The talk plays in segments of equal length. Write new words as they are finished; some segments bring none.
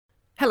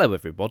Hello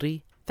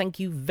everybody, thank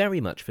you very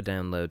much for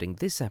downloading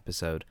this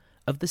episode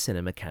of the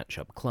Cinema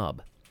Catch-Up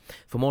Club.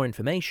 For more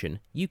information,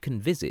 you can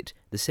visit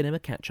the Cinema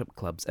Catch-Up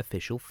Club's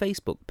official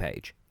Facebook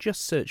page.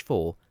 Just search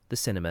for the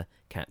Cinema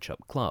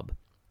Catch-Up Club.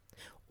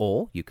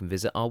 Or you can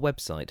visit our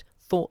website,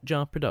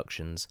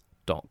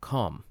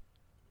 thoughtjarproductions.com.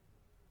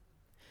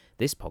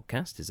 This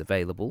podcast is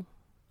available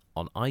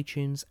on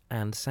iTunes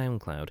and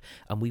SoundCloud,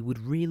 and we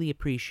would really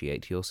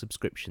appreciate your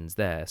subscriptions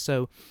there,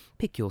 so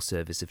pick your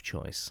service of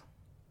choice.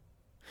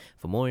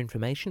 For more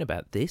information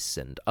about this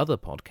and other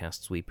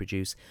podcasts we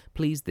produce,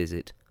 please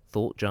visit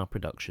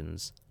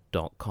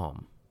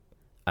thoughtjarproductions.com.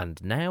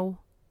 And now,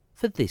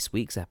 for this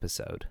week's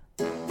episode.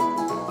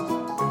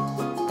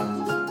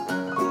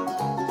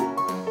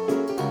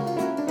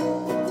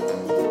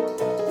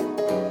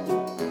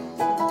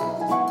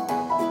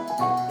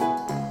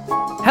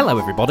 Hello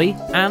everybody,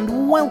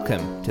 and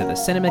welcome to the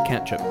Cinema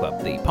Catch-Up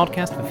Club, the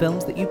podcast for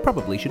films that you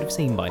probably should have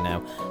seen by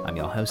now. I'm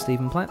your host,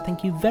 Stephen Platt.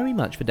 Thank you very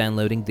much for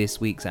downloading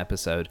this week's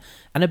episode.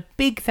 And a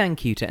big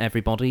thank you to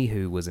everybody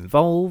who was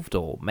involved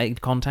or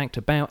made contact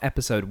about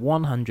episode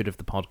 100 of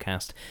the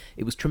podcast.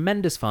 It was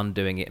tremendous fun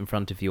doing it in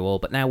front of you all,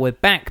 but now we're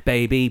back,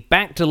 baby.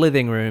 Back to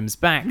living rooms,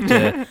 back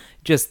to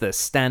just the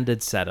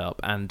standard setup.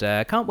 And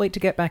can't wait to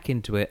get back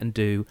into it and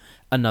do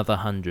another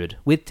 100.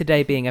 With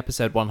today being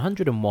episode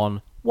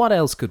 101, what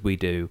else could we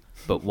do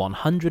but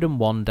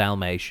 101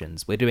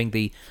 Dalmatians? We're doing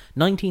the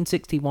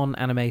 1961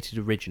 animated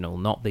original,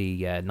 not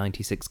the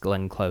 96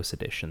 Glenn Close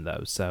edition,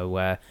 though. So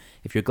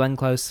if you're a Glenn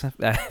Close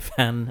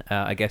fan,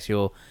 I guess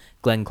you're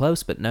Glenn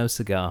Close, but no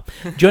cigar.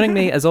 Joining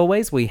me, as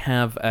always, we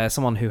have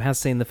someone who has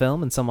seen the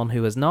film and someone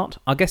who has not.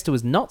 Our guest who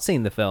has not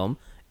seen the film,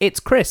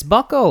 it's Chris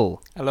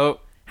Buckle. Hello.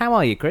 How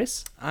are you,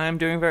 Chris? I'm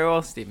doing very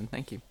well, Stephen.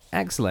 Thank you.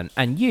 Excellent.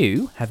 And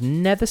you have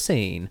never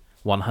seen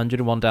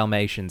 101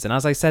 Dalmatians, and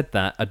as I said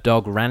that, a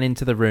dog ran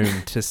into the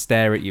room to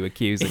stare at you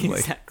accusingly.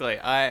 Exactly.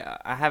 I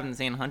haven't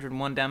seen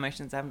 101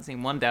 Dalmatians. I haven't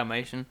seen one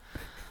Dalmatian.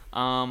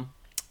 But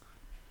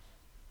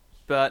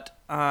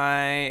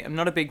I am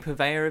not a big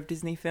purveyor of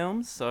Disney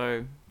films,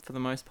 so for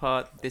the most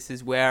part, this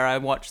is where I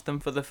watched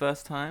them for the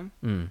first time,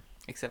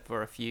 except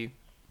for a few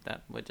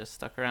that were just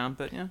stuck around,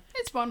 but yeah.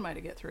 It's one way to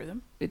get through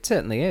them. It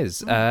certainly is.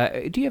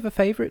 Do you have a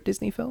favourite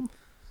Disney film?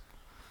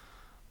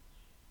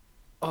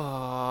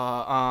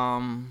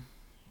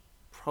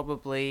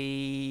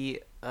 Probably,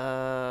 which one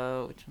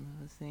have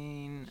I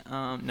seen?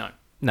 No.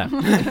 No.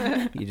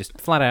 You just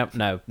flat out,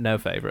 no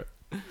favourite.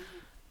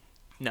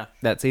 No.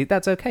 That's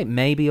okay.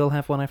 Maybe you'll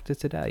have one after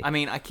today. I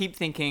mean, I keep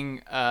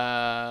thinking,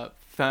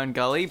 Fern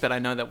Gully, but I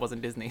know that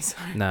wasn't Disney, so.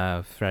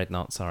 No, afraid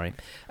not, sorry.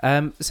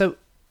 So,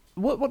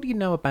 what do you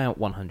know about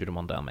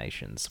 101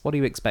 Dalmatians? What are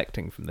you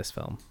expecting from this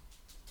film?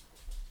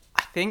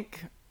 I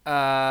think,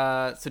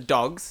 so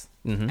dogs.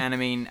 Mm-hmm. And I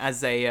mean,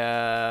 as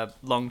a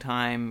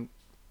long-time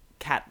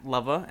cat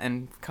lover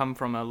and come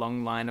from a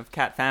long line of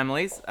cat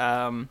families,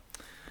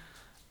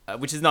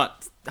 which is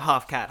not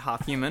half cat,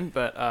 half human,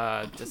 but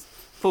just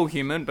full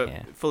human,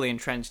 but fully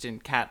entrenched in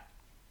cat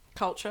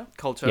culture.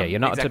 Yeah, you're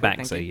not a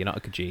tabaxi, you're not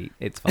a Khajiit.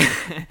 It's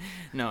fine.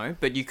 No,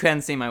 but you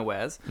can see my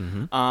wares.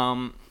 Mm-hmm.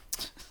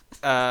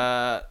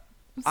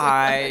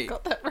 I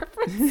got that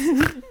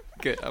reference.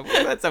 Good. I'm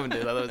glad someone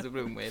did. Otherwise it would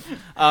have been weird.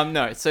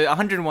 No, so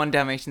 101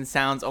 Dalmatians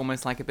sounds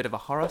almost like a bit of a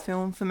horror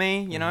film for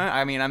me, you know?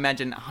 I mean, I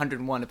imagine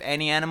 101 of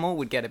any animal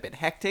would get a bit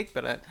hectic,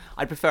 but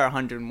I'd prefer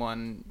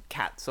 101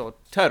 cats or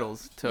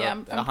turtles to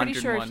 101 I'm pretty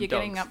sure if you're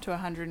dogs. getting up to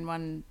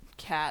 101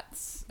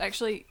 cats,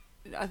 actually,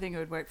 I think it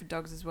would work for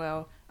dogs as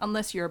well,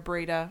 unless you're a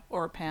breeder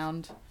or a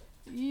pound.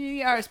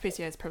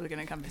 RSPCA is probably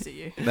going to come visit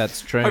you.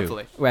 That's true.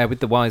 Hopefully. Well, with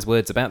the wise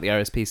words about the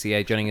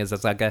RSPCA, joining us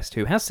as our guest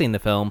who has seen the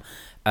film,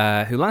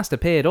 who last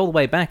appeared all the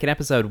way back in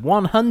episode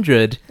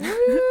 100.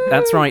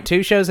 That's right,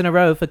 2 shows in a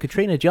row for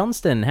Katrina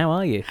Johnston. How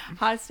are you?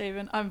 Hi,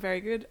 Stephen. I'm very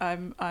good.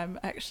 I'm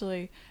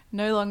actually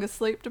no longer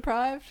sleep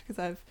deprived because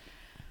I've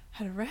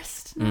had a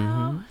rest now.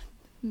 Mm-hmm.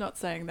 Not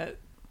saying that,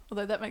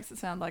 although that makes it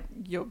sound like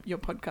your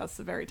podcasts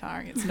are very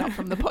tiring. It's not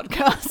from the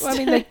podcast. Well,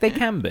 I mean, they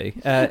can be.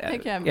 They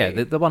can be. Yeah,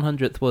 the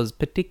 100th was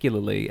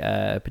particularly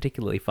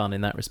fun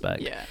in that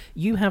respect. Yeah.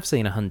 You have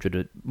seen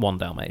 101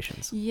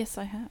 Dalmatians. Yes,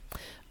 I have.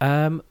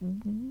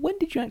 When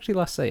did you actually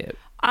last see it?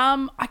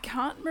 I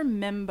can't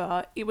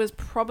remember. It was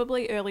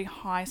probably early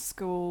high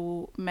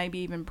school, maybe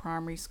even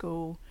primary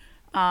school.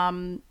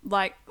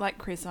 Like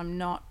Chris, I'm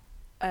not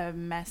a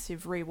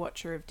massive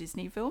rewatcher of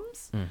Disney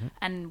films,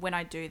 and when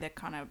I do, they're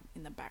kind of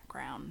in the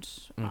background.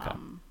 Okay.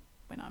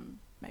 When I'm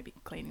maybe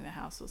cleaning the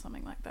house or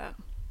something like that.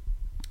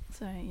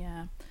 So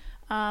yeah.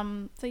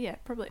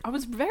 Probably. I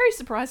was very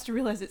surprised to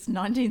realize it's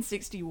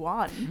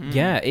 1961.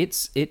 Yeah,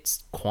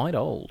 it's quite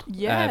old.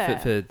 Yeah.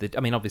 For the,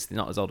 I mean, obviously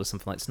not as old as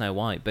something like Snow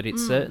White, but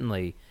it's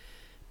certainly,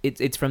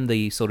 it's from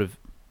the sort of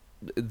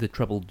the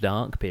troubled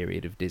dark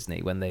period of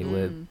Disney when they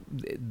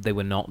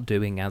were not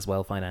doing as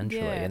well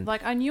financially. Yeah, And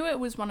like I knew it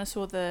was when I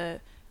saw the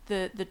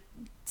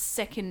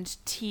second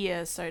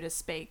tier, so to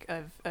speak,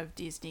 of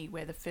Disney,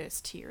 where the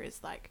first tier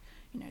is like,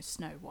 you know,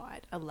 Snow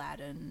White,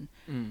 Aladdin,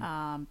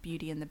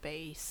 Beauty and the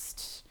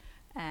Beast,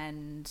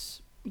 and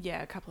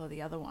a couple of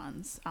the other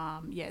ones.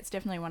 It's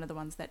definitely one of the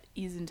ones that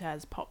isn't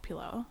as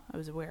popular. I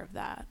was aware of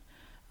that.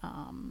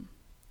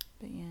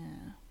 But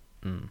yeah.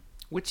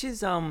 Which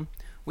is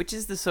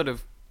the sort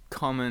of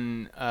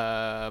common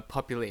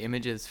popular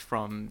images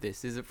from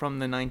this? Is it from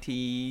the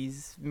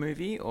 90s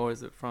movie or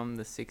is it from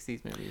the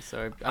 60s movie?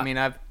 So I mean,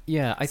 I've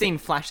seen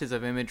flashes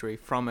of imagery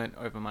from it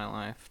over my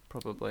life,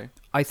 probably.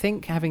 I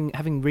think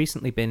having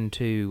recently been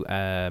to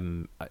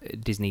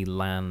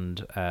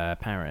Disneyland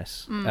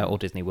Paris or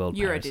Disney World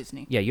Euro Paris.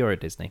 Disney. Yeah, Euro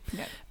Disney.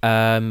 Yeah.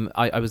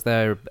 I was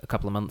there a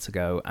couple of months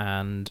ago,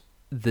 and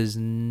there's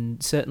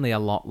certainly a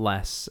lot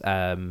less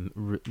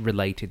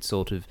related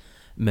sort of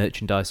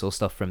merchandise or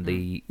stuff from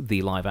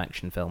the live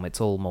action film. It's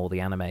all more the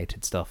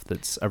animated stuff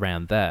that's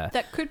around there.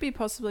 That could be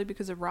possibly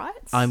because of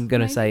rights. I'm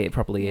going to say it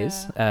probably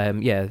is. In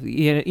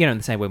the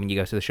same way when you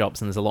go to the shops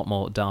and there's a lot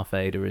more Darth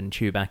Vader and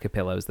Chewbacca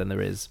pillows than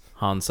there is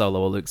Han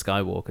Solo or Luke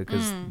Skywalker,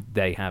 because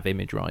they have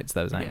image rights,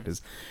 those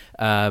actors.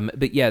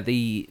 But yeah,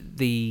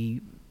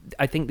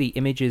 I think the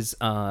images,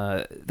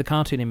 the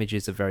cartoon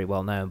images are very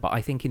well known, but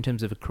I think in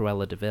terms of a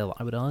Cruella de Vil,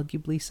 I would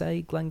arguably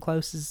say Glenn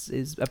Close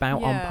is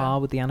about on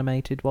par with the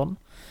animated one.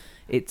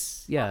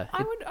 It's,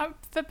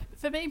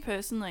 for me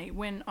personally,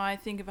 when I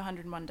think of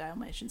 101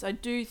 Dalmatians, I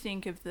do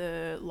think of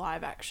the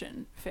live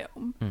action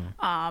film.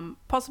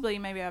 Possibly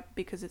maybe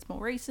because it's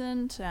more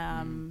recent.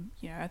 I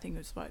think it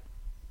was like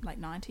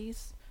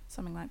 90s,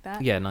 something like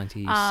that. Yeah,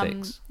 96.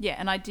 And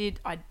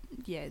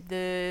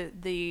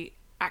the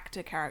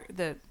actor character,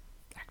 the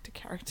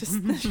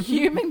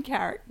human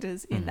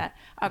characters in that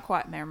are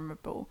quite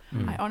memorable.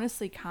 I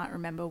honestly can't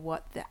remember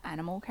what the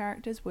animal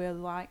characters were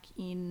like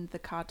in the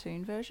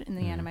cartoon version, in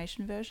the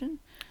animation version.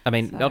 I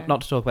mean, not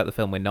to talk about the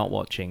film we're not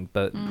watching,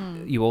 but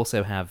you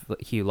also have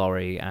Hugh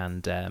Laurie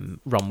and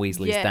Ron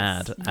Weasley's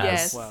dad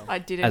I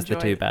did as enjoy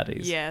the two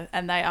baddies. Yeah,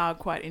 and they are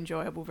quite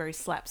enjoyable, very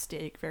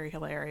slapstick, very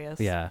hilarious.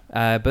 Yeah,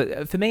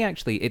 but for me,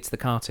 actually, it's the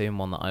cartoon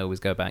one that I always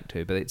go back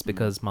to, but it's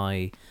because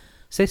my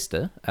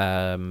sister,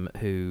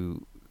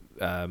 who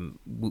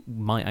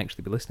might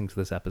actually be listening to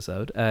this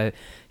episode.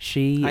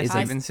 She is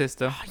Stephen's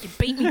sister. Oh, you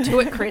beat me to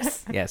it,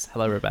 Chris. Yes,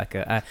 hello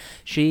Rebecca.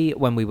 She,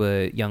 when we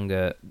were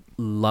younger,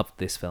 loved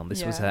this film.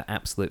 This was her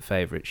absolute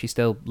favourite. She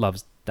still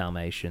loves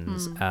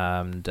Dalmatians,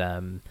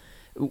 and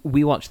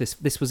we watched this.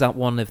 This was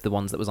one of the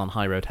ones that was on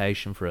high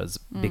rotation for us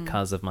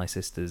because of my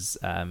sister's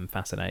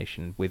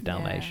fascination with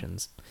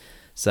Dalmatians.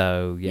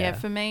 So yeah,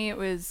 for me it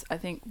was, I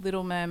think,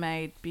 Little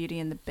Mermaid, Beauty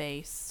and the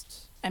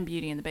Beast, and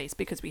Beauty and the Beast,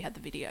 because we had the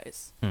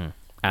videos.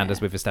 And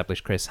as we've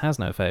established, Chris has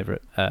no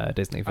favourite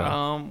Disney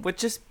film. But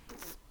just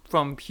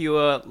from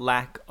pure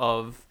lack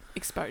of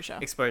exposure.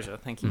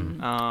 Thank you.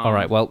 All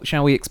right, well,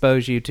 shall we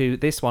expose you to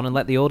this one and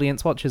let the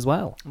audience watch as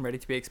well? I'm ready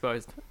to be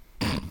exposed.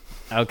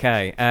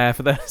 Okay,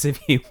 for those of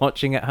you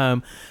watching at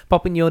home,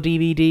 pop in your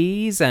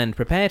DVDs and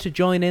prepare to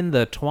join in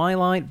the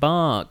Twilight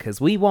Bark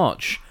as we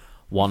watch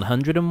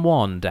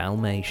 101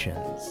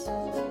 Dalmatians.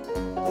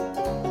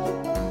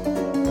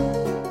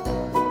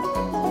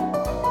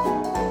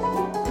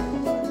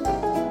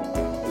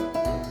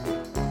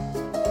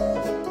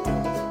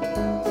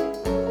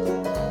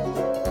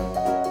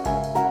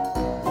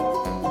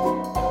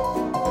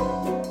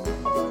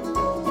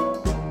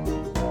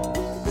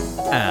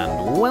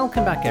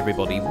 Welcome back,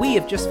 everybody. We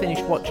have just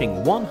finished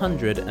watching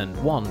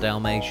 101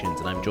 Dalmatians,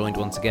 and I'm joined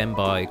once again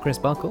by Chris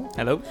Buckle.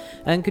 Hello.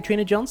 And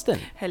Katrina Johnston.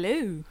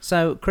 Hello.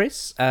 So,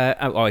 Chris,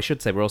 I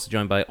should say we're also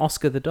joined by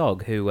Oscar the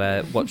dog, who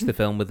watched the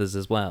film with us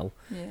as well.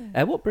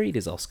 Yeah. What breed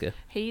is Oscar?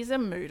 He's a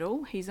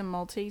Moodle. He's a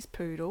Maltese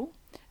poodle.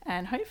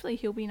 And hopefully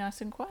he'll be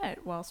nice and quiet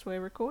whilst we're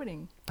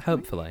recording.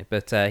 Hopefully.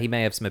 But he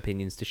may have some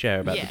opinions to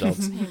share about the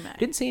dogs. He may.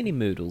 Didn't see any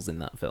Moodles in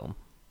that film.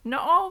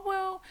 No,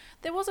 well,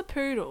 there was a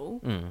poodle.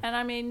 And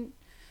I mean,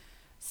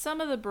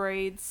 some of the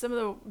breeds, some of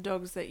the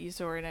dogs that you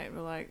saw in it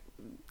were like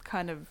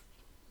kind of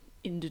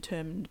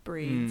undetermined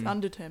breeds, not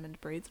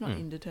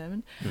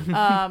indetermined.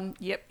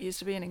 Yep, used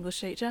to be an English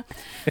teacher.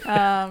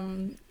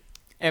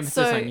 Emphasis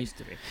on used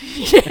to be.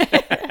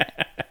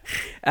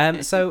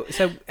 So,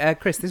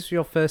 Chris, this was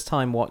your first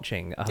time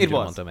watching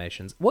 101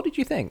 Dalmatians. What did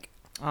you think?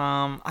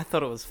 I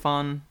thought it was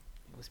fun.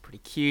 It was pretty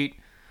cute.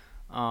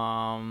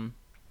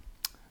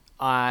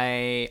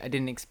 I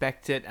didn't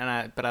expect it,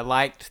 but I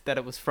liked that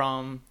it was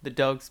from the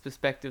dog's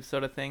perspective,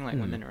 sort of thing. Like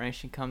when the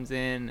narration comes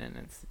in, and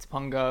it's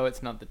Pongo,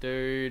 it's not the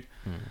dude,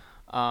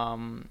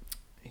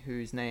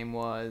 whose name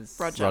was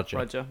Roger.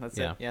 That's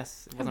it.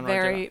 Yes, it wasn't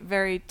very, Roger.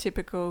 Very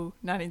typical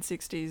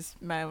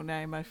 1960s male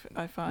name. I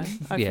find.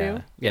 I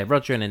feel. Yeah.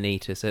 Roger and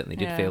Anita certainly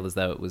did feel as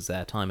though it was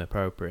time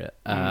appropriate.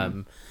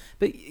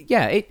 But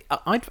yeah,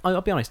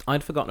 I'll be honest,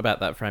 I'd forgotten about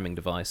that framing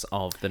device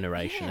of the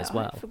narration as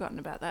well. I'd forgotten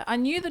about that. I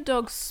knew the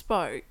dog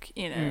spoke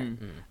in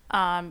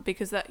it,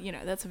 because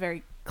that's a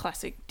very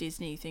classic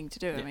Disney thing to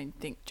do. Yeah. I mean,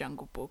 think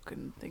Jungle Book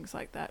and things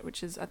like that,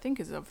 which I think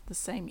is of the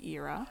same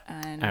era.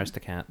 And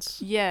Aristocats.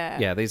 Yeah.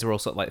 Yeah, these are all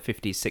sort of like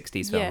 50s, 60s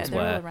films. Yeah,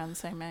 they're all around the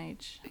same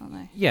age, aren't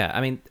they? Yeah,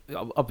 I mean,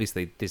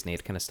 obviously Disney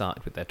had kind of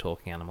started with their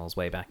talking animals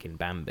way back in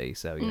Bambi,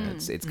 so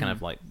it's kind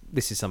of like,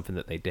 this is something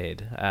that they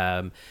did.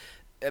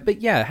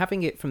 But yeah,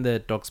 having it from the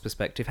dog's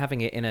perspective,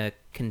 having it in a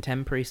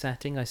contemporary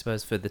setting, I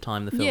suppose, for the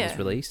time the film was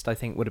released, I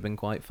think would have been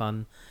quite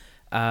fun.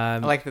 I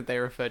like that they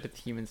referred to the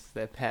humans as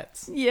their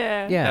pets.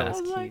 Yeah. Yeah. That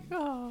was cute. like,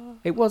 oh.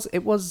 It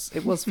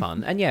was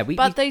fun, and yeah,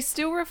 But they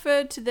still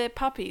referred to their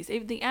puppies.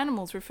 Even the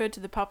animals referred to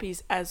the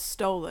puppies as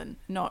stolen,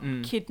 not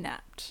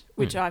kidnapped,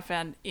 which I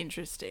found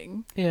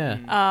interesting.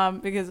 yeah.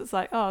 Because it's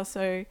like, oh,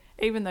 so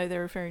even though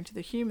they're referring to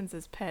the humans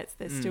as pets,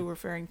 they're still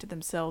referring to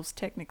themselves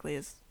technically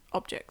as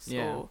objects.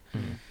 Yeah. Or,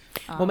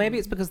 Well, maybe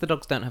it's because the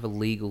dogs don't have a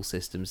legal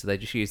system, so they're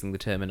just using the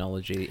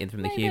terminology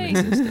from the human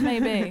system.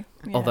 Maybe.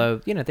 Yeah. Although,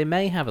 they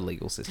may have a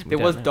legal system. There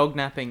was dog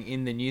napping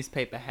in the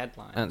newspaper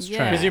headline. That's Yeah.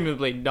 true.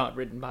 Presumably not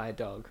written by a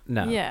dog.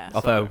 No. Yeah.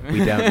 Although we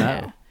don't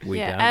know. We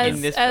don't know.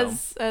 In this film.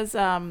 As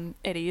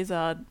Eddie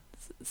Izzard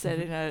said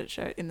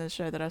in the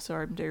show that I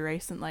saw him do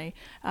recently,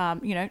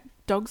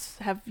 dogs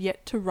have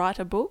yet to write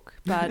a book,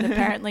 but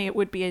apparently it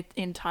would be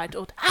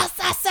entitled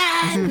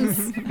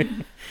Assassins.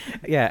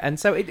 Yeah, and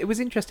so it was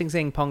interesting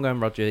seeing Pongo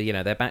and Roger,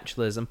 they're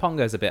bachelors, and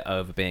Pongo's a bit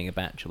over being a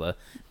bachelor,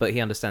 but he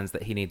understands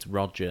that he needs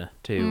Roger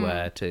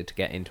to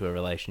get into a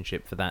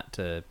relationship for that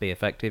to be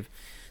effective.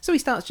 So he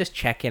starts just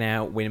checking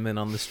out women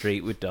on the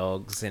street with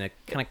dogs in a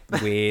kind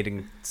of weird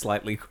and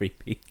slightly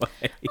creepy way.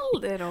 A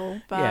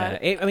little,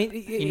 but... Yeah,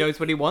 He knows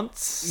what he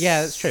wants.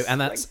 Yeah, that's true, and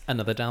that's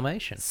another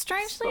Dalmatian.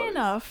 Strangely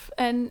enough,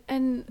 and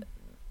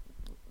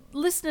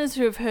listeners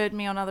who have heard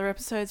me on other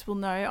episodes will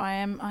know I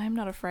am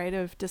not afraid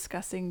of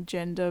discussing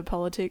gender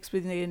politics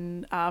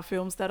within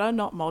films that are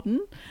not modern,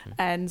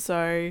 and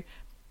so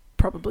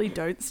probably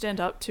don't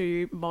stand up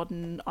to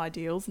modern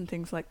ideals and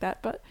things like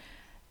that, but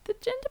the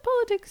gender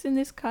politics in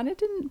this kind of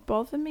didn't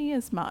bother me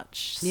as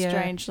much,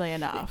 strangely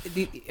enough.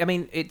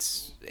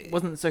 It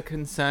wasn't so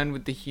concerned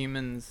with the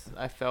humans,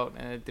 I felt,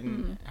 and it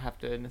didn't have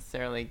to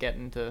necessarily get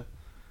into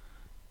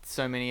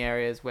so many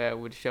areas where it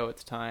would show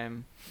its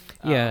time.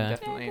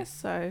 Definitely. I guess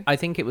so. I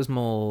think it was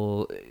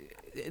more...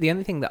 The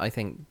only thing that I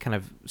think kind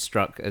of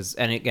struck as...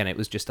 And again, it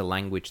was just a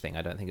language thing.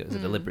 I don't think it was a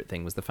deliberate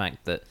thing, was the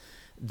fact that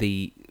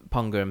the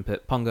Pongo and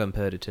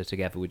Perdita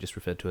together were just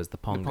referred to as the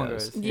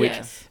Pongos.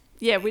 Yes.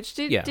 Yeah, which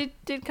did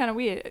kind of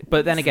weird.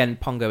 But then again,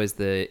 Pongo is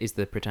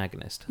the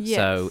protagonist, Yes.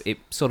 so it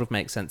sort of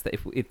makes sense that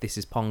if this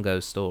is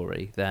Pongo's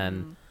story,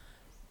 then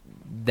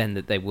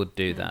that they would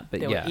do that. But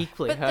They yeah, were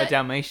equally But her that-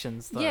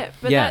 Dalmatians, though. Yeah,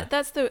 but Yeah.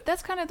 that's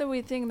kind of the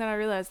weird thing that I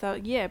realized,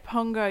 that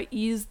Pongo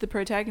is the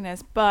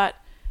protagonist, but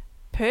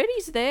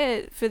Purdy's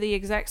there for the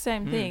exact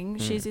same thing.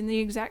 She's in the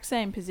exact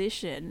same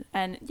position,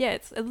 and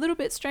it's a little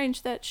bit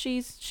strange that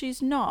she's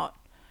not,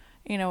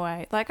 in a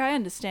way. Like, I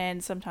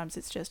understand sometimes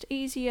it's just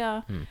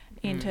easier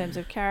in terms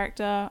of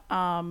character.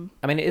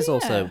 it is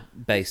also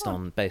based Well-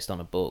 on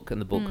a book,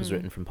 and the book was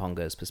written from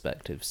Pongo's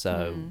perspective.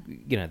 So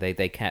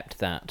they kept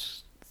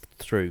that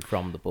through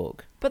from the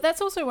book. But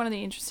that's also one of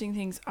the interesting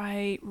things.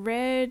 I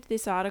read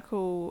this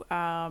article.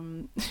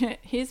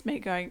 Here's me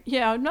going,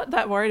 I'm not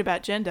that worried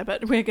about gender,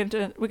 but we're going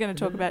to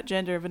talk about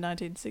gender of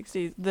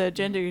the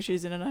gender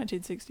issues in a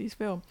 1960s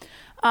film.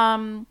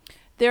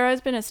 There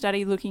has been a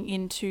study looking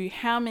into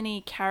how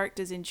many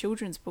characters in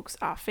children's books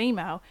are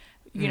female,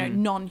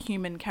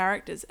 non-human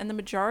characters, and the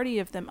majority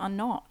of them are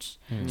not.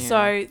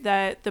 So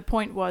the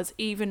point was,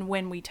 even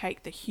when we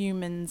take the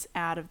humans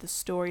out of the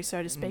story,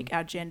 so to speak,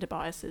 our gender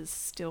biases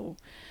still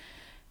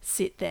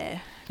sit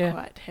there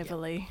quite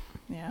heavily.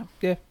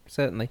 Yeah,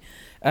 certainly.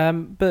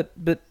 But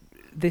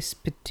this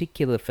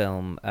particular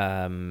film,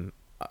 to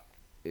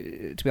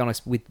be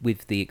honest,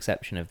 with the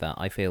exception of that,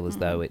 I feel as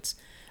though it's,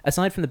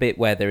 aside from the bit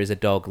where there is a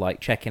dog like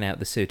checking out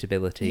the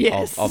suitability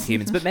of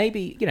humans, but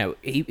maybe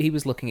he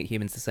was looking at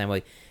humans the same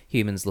way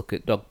humans look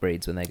at dog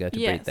breeds when they go to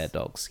breed their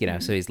dogs.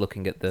 So he's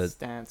looking at the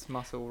stance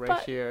muscle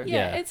But, ratio.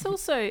 it's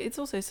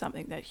also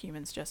something that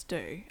humans just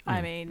do.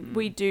 I mean,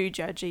 we do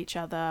judge each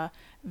other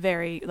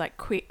very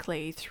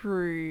quickly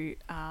through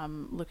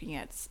looking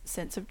at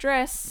sense of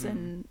dress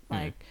and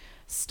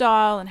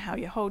style and how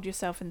you hold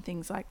yourself and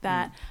things like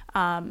that.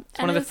 It's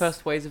one of the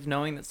first ways of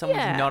knowing that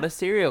someone's not a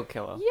serial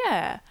killer.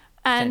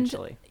 And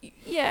Potentially.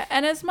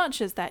 and as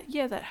much as that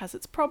that has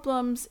its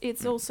problems,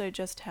 it's also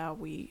just how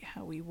we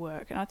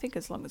work, and I think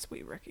as long as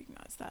we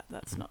recognize that,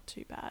 that's not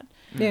too bad.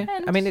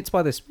 And, it's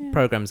why this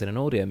program's in an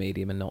audio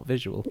medium and not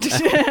visual.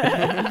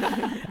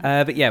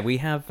 But we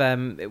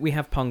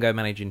have Pongo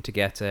managing to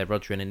get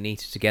Roger and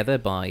Anita together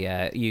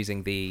by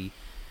using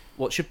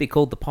what should be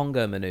called the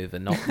Pongo maneuver,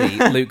 not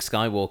the Luke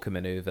Skywalker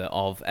maneuver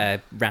of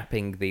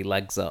wrapping the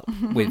legs up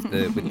with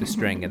the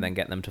string and then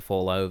get them to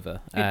fall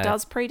over. It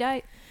does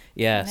predate.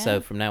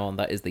 So from now on,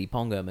 that is the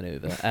Pongo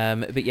maneuver.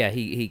 But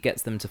he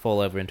gets them to fall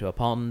over into a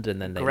pond,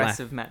 and then they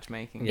aggressive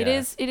matchmaking. It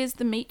is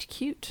the meet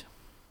cute.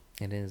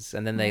 It is,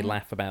 and then they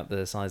laugh about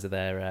the size of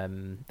their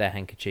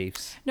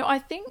handkerchiefs. No, I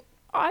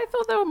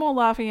thought they were more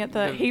laughing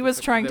at he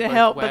was trying to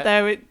help, wet. but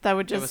they were It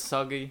was just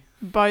soggy.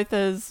 both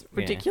as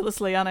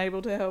ridiculously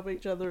unable to help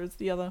each other as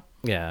the other.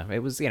 Yeah, it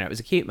was it was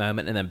a cute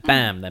moment, and then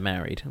bam, they're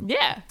married.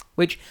 Yeah,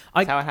 Which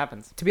That's how it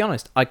happens. to be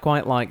honest, I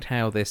quite liked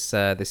how this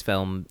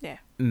film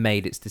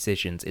made its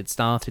decisions. It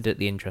started at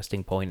the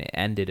interesting point, it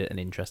ended at an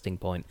interesting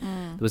point.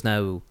 There was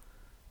no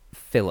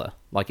filler.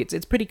 Like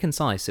it's pretty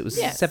concise. It was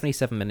Yes.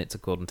 77 minutes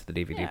according to the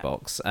DVD Yeah.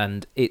 box,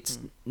 and it's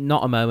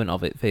not a moment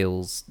of it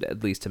feels,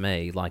 at least to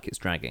me, like it's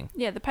dragging.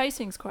 Yeah, the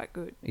pacing's quite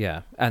good.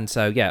 Yeah, and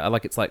so yeah,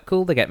 like it's like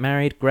cool. They get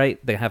married,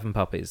 great. They're having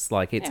puppies.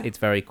 Like it's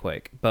very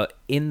quick. But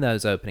in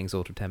those opening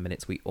sort of 10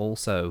 minutes, we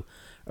also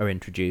are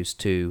introduced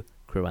to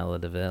Cruella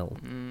de Vil,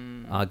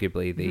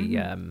 arguably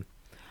the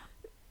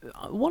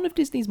one of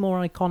Disney's more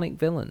iconic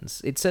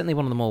villains. It's certainly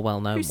one of the more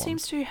well-known Who ones.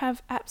 seems to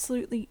have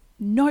absolutely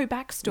no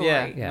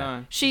backstory. Yeah.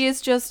 No. She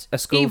is just A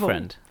school evil.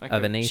 friend Like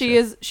of a- Anita.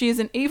 She is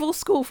an evil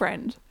school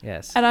friend.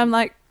 Yes. And I'm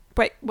like,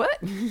 wait, what?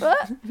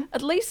 What?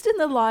 At least in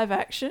the live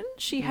action,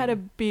 she had a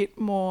bit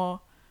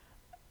more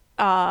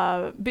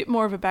of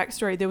a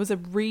backstory. There was a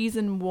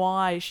reason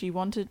why she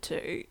wanted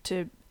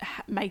to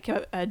make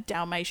a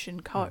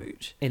Dalmatian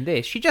coat. In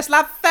this, she just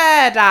loved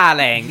fur,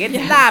 darling.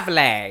 It's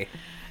lovely.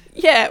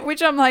 Yeah,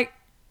 which I'm like,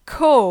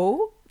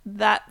 cool.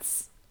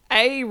 That's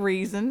a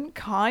reason,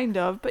 kind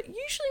of, but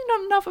usually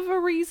not enough of a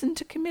reason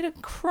to commit a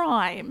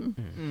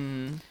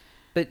crime.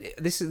 But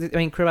this is, I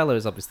mean, Cruella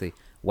is obviously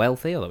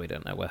wealthy, although we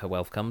don't know where her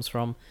wealth comes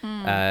from.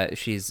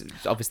 She's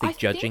obviously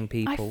judging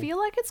people. I feel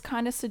like it's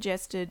kind of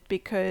suggested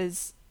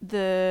because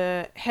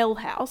the Hell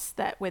House,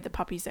 where the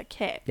puppies are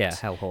kept. Yeah,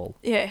 Hell Hall.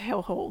 Yeah,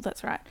 Hell Hall,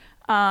 that's right.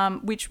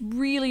 Which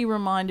really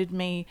reminded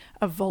me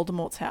of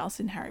Voldemort's house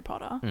in Harry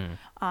Potter,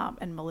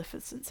 and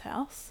Maleficent's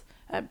house,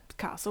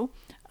 castle.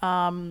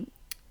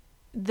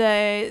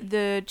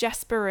 The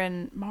Jasper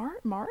and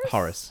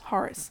Horace.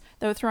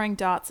 They were throwing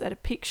darts at a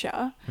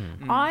picture.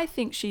 I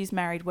think she's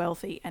married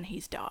wealthy and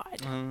he's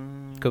died.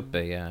 Could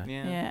be, yeah.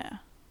 Yeah.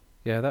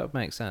 Yeah, that would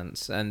make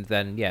sense. And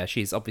then, yeah,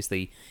 she's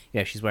obviously,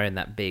 she's wearing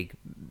that big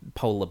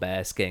polar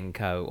bear skin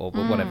coat or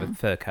whatever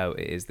fur coat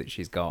it is that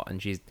she's got.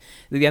 And she's,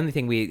 the only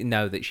thing we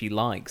know that she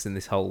likes in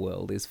this whole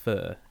world is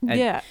fur.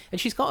 And, and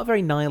she's got a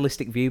very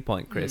nihilistic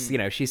viewpoint, Chris. You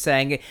know, she's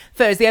saying,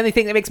 fur is the only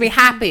thing that makes me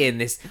happy in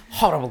this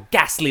horrible,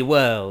 ghastly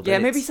world. Yeah,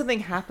 And maybe it's-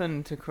 something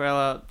happened to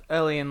Cruella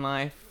early in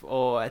life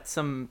or at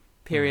some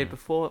period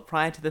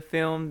prior to the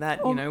film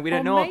that, we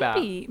don't know about.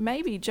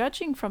 Maybe,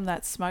 judging from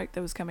that smoke that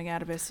was coming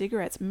out of her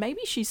cigarettes,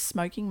 maybe she's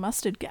smoking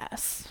mustard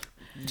gas.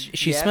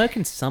 She's Yeah.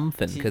 smoking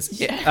something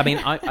because I mean,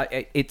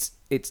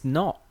 it's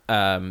not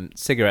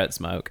cigarette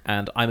smoke,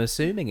 and I'm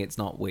assuming it's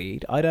not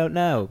weed. I don't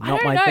know. I Not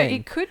don't my know. thing.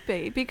 It could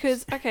be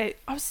because I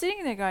was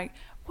sitting there going,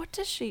 "What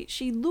does she?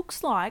 She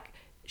looks like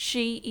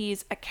she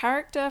is a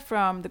character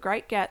from The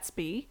Great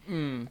Gatsby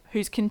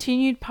who's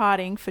continued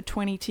partying for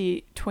 20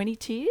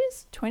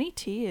 years Probably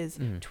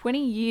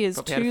had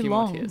a too few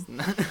more long." tears than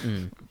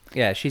that.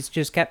 Yeah, she's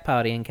just kept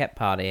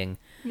partying,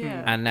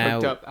 Yeah. and now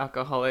Hooked up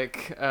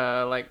alcoholic,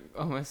 like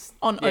almost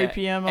On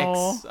opium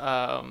or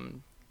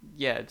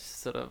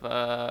just sort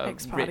of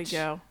ex-party rich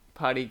girl.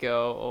 party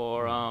girl,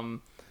 or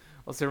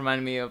also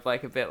reminded me of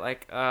like a bit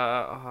like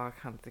I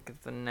can't think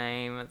of the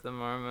name at the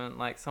moment,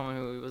 like someone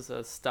who was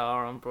a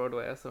star on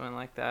Broadway or something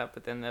like that,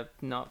 but then they're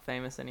not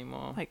famous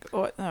anymore. Like, I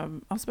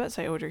was about to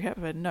say Audrey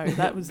Hepburn. No,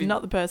 that was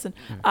not the person.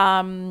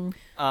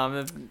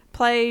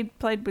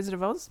 Played Wizard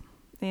of Oz.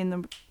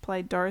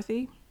 Played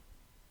Dorothy.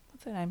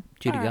 What's her name?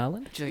 Judy Alright.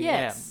 Garland.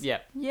 Yes.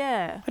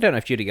 Yeah. I don't know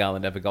if Judy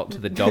Garland ever got to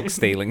the dog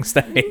stealing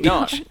stage.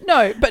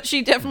 No, but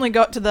she definitely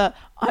got to the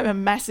I'm a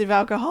massive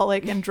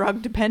alcoholic and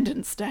drug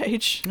dependent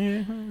stage.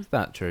 Yeah, is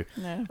that true?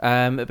 Yeah.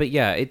 But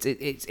yeah,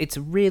 it's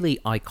a really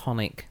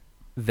iconic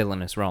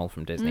villainous role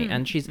from Disney,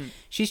 and she's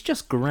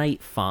just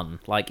great fun.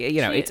 Like,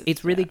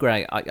 it's really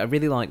great. I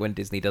really like when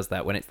Disney does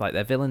that, when it's like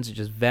their villains are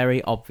just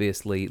very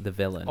obviously the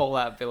villain. All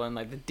that villain,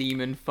 like the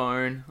demon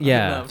phone.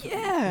 Yeah.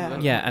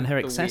 Yeah. And her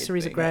The weird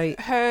accessories are thing. great.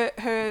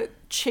 Her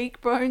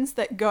cheekbones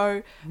that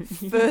go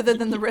further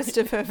than the rest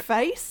of her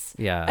face,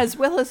 Yeah. as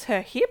well as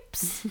her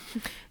hips.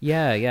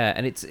 Yeah,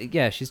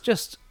 and she's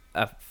just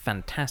a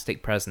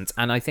fantastic presence,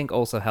 and I think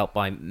also helped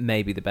by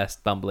maybe the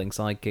best bumbling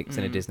sidekicks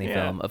in a Disney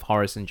film of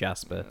Horace and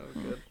Jasper.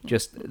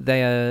 Just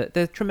they're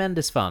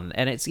tremendous fun,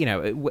 and it's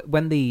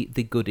when the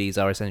goodies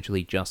are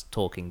essentially just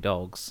talking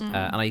dogs, and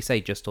I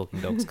say just talking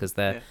dogs because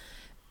they're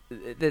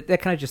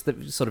kind of just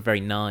sort of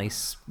very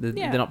nice.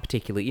 They're not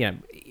particularly,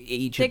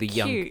 each of the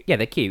young... cute. Yeah,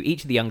 they're cute.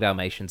 Each of the young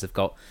Dalmatians have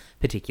got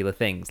particular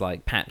things,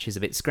 like Patch is a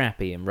bit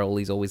scrappy and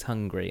Rolly's always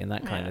hungry and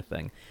that kind of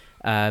thing.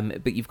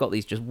 But you've got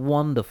these just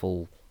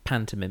wonderful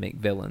pantomimic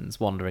villains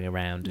wandering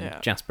around,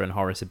 and Jasper and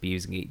Horace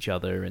abusing each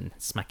other and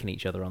smacking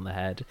each other on the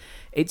head.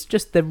 It's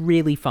just, they're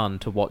really fun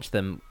to watch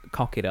them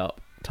cock it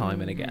up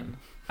time and again.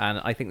 And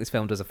I think this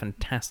film does a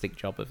fantastic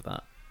job of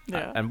that.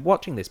 Yeah. And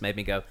watching this made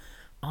me go,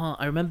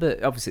 I remember,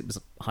 obviously it was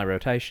high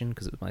rotation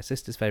because it was my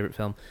sister's favourite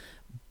film,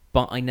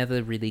 but I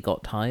never really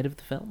got tired of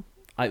the film.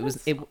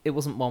 It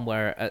wasn't one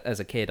where,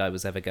 as a kid, I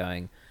was ever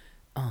going,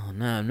 oh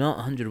no, not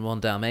 101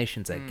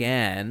 Dalmatians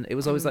again. It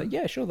was always like,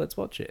 yeah, sure, let's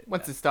watch it.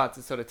 Once it starts,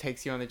 it sort of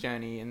takes you on the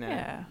journey, and then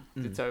Yeah.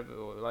 it's over.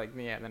 Or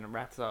then it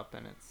wraps up,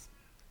 and it's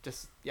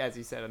just, as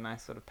you said, a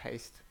nice sort of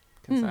paced,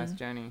 concise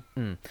journey.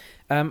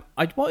 I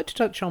wanted to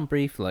touch on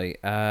briefly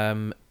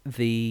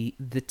the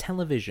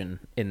television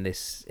in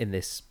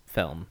this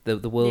film,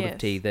 the world of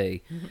Yes.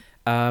 TV.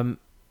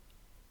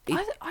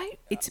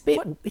 it's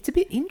a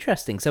bit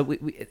interesting. So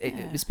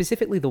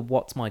specifically the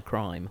 "What's My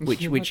Crime,"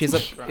 which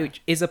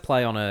is a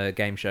play on a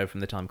game show from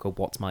the time called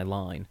 "What's My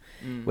Line,"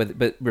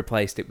 but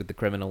replaced it with the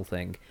criminal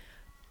thing.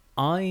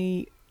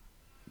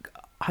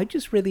 I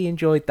just really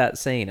enjoyed that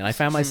scene. I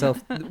found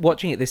myself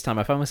watching it this time.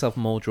 I found myself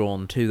more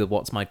drawn to the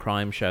 "What's My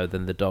Crime" show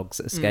than the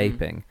dogs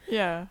escaping.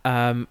 Yeah.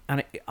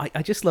 And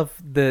I just love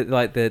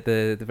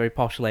the very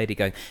posh lady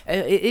going.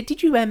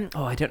 Did you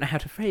I don't know how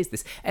to phrase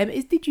this.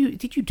 Did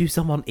you do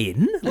someone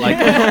in? Like,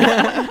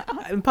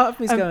 and part of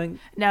me's going.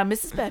 Now,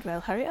 Mrs. Bedwell,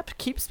 hurry up,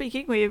 keep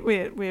speaking.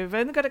 We've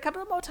only got a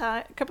couple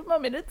more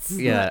minutes.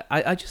 Yeah,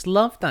 I just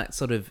love that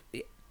sort of.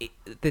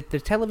 The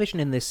television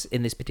in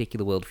this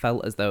particular world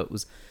felt as though it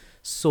was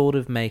sort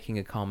of making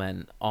a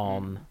comment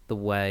on the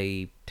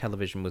way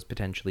television was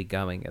potentially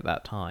going at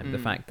that time. The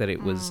fact that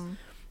it was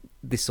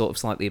this sort of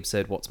slightly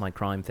absurd "What's My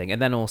Crime" thing. And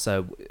then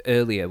also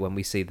earlier when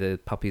we see the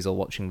puppies all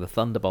watching the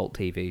Thunderbolt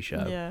TV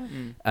show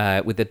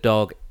with the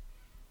dog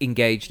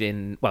engaged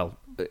in, well,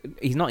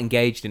 he's not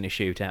engaged in a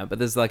shootout, but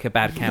there's like a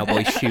bad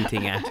cowboy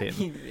shooting at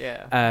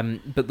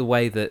him. But the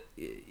way that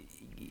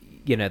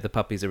the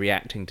puppies are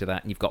reacting to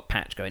that, and you've got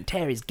Patch going,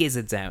 "Tear his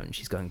gizzards out," and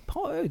she's going,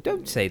 "Oh,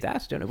 don't say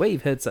that. I don't know where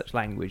you've heard such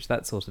language,"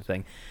 that sort of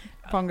thing.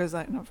 Pongo's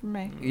like, "Not from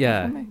me."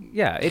 Yeah, not from me.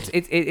 yeah.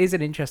 It is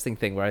an interesting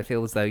thing where I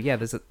feel as though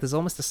there's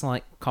almost a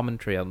slight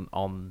commentary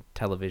on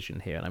television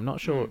here, and I'm not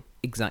sure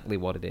exactly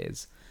what it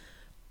is,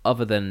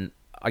 other than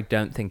I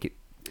don't think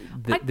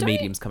the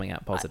medium's coming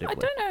out positively. I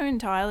don't know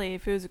entirely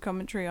if it was a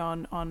commentary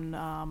on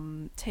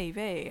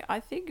TV. I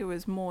think it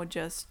was more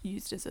just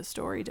used as a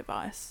story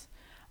device.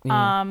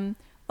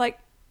 Like,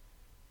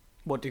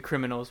 what do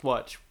criminals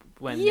watch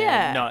when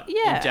they're not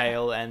in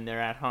jail and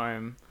they're at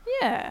home?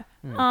 Yeah,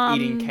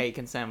 eating cake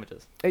and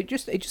sandwiches. It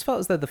just felt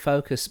as though the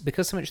focus,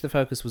 because so much of the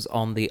focus was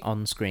on the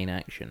on-screen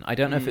action. I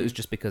don't know if it was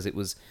just because it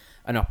was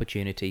an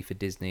opportunity for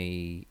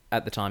Disney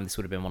at the time. This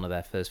would have been one of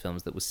their first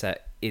films that was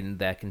set in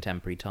their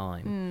contemporary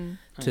time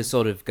to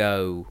sort of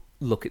go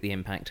look at the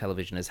impact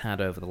television has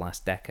had over the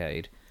last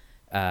decade.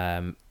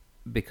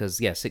 Because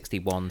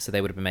 61, so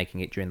they would have been making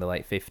it during the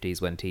late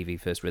 50s when TV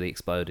first really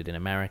exploded in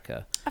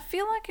America. I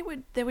feel like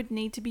there would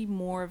need to be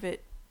more of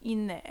it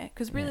in there,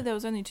 because really there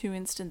was only 2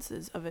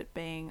 instances of it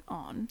being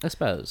on. I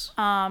suppose.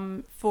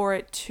 For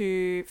it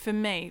to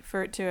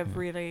have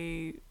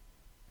really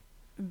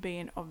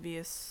been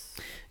obvious.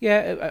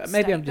 Yeah, maybe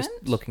statement? I'm just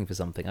looking for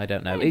something. I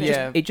don't know. Maybe.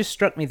 It just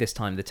struck me this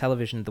time, the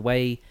television, the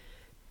way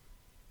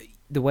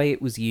it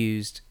was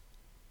used.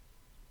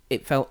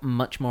 It felt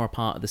much more a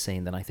part of the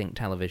scene than I think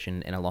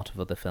television in a lot of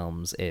other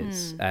films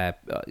is,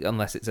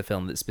 unless it's a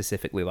film that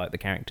specifically like the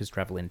characters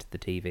travel into the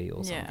TV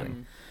or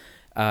something.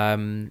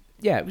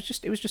 It was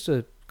just a you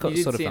sort did of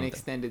see fun an thing.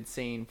 extended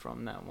scene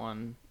from that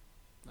one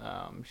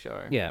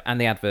show. Yeah,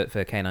 and the advert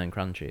for Canine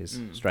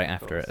Crunchies straight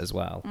after it as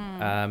well.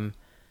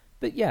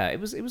 But yeah, it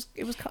was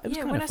kind of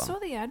fun. When I saw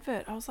the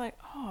advert, I was like,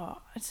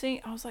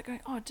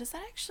 does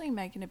that actually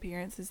make an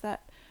appearance? Is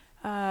that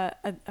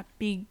a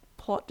big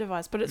plot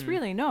device? But it's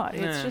really not.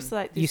 It's just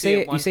like you see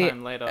it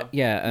later.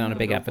 on a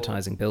big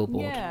advertising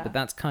billboard. Yeah. But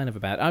that's kind of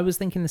about. I was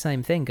thinking the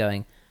same thing,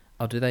 going,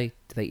 "Oh, do they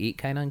eat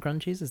Canine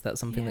Crunchies? Is that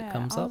something that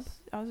comes up?"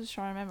 I was just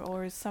trying to remember,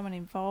 or is someone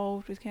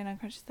involved with Canine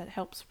Crunchies that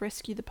helps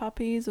rescue the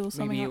puppies or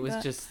something? Maybe like it was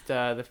that? just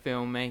the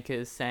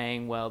filmmakers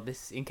saying, "Well,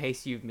 this, in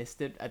case you've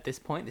missed it at this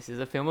point, this is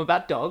a film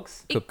about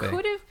dogs." It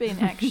could have been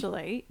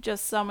actually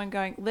just someone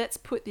going, "Let's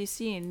put this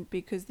in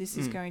because this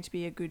is going to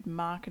be a good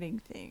marketing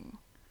thing."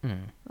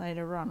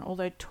 Later on,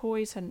 although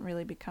toys hadn't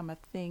really become a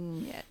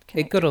thing yet.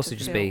 It could also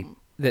just be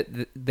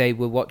that they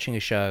were watching a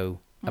show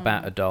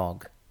about a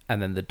dog, and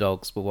then the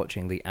dogs were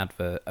watching the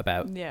advert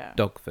about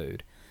dog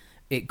food.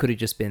 It could have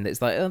just been that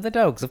it's like, oh, the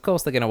dogs, of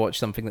course they're going to watch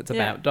something that's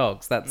about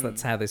dogs.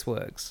 That's how this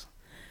works.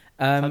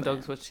 Some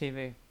dogs watch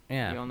TV.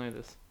 Yeah, we all know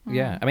this.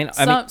 Yeah, I mean,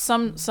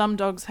 some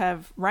dogs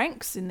have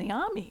ranks in the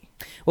army.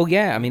 Well,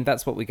 yeah, I mean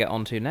that's what we get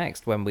onto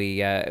next when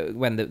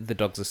the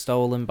dogs are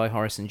stolen by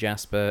Horace and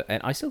Jasper,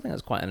 and I still think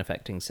that's quite an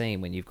affecting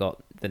scene when you've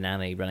got the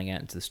nanny running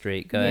out into the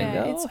street going,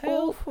 it's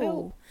help, awful.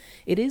 help.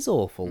 It is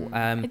awful.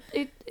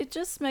 It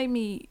just made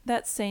me,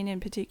 that scene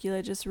in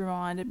particular just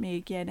reminded me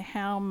again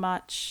how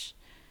much.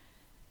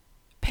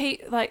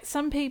 Like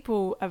some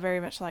people are very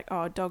much like,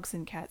 oh, dogs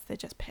and cats, they're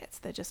just pets,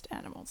 they're just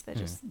animals, they're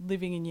just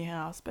living in your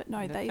house. But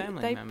no, they're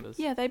family members.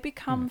 Yeah, they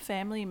become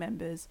family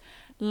members.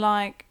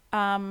 Like,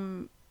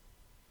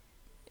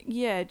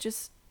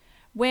 just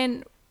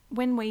when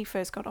we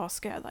first got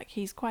Oscar, like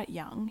he's quite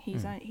young.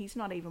 He's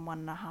not even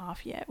 1.5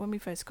 yet. When we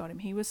first got him,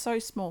 he was so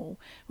small.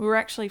 We were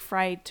actually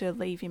afraid to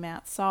leave him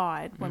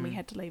outside when we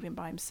had to leave him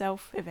by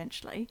himself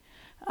eventually,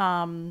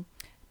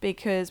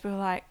 because we were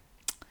like,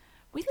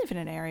 we live in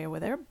an area where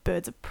there are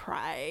birds of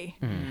prey.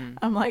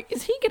 I'm like,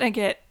 is he going to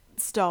get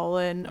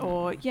stolen?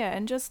 Or,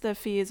 and just the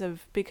fears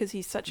of, because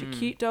he's such a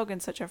cute dog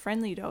and such a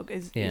friendly dog,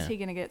 is he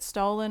going to get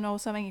stolen or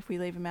something if we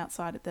leave him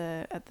outside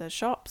at the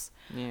shops?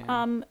 Yeah.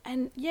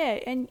 And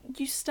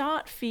you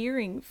start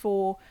fearing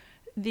for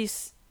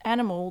this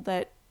animal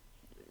that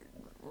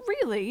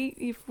really,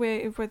 if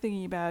we're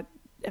thinking about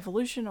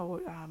evolution or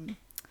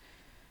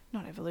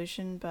not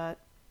evolution, but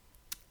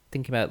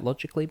Thinking about it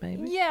logically,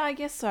 maybe? yeah, I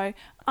guess so.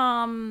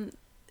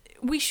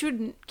 We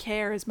shouldn't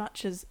care as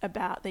much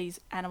about these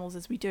animals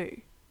as we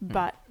do,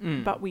 but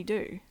we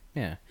do.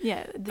 Yeah.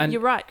 Yeah, And-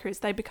 you're right, Chris.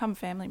 They become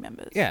family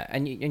members. Yeah,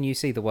 and you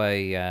see the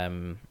way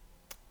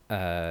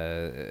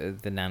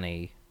the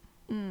nanny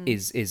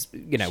is She's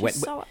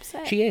so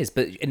upset. she is,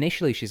 but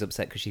initially she's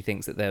upset because she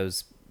thinks that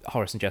those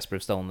Horace and Jasper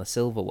have stolen the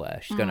silverware.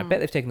 She's going, I bet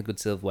they've taken the good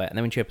silverware, and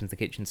then when she opens the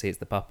kitchen, sees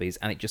the puppies,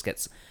 and it just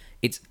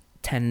it's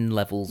 10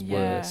 levels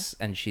worse,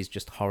 and she's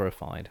just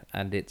horrified,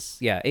 and it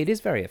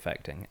is very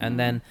affecting. And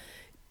then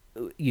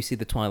you see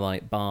the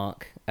Twilight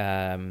bark,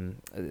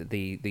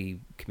 the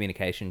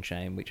communication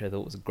chain, which I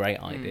thought was a great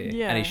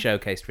idea, and is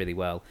showcased really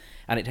well.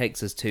 And it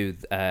takes us to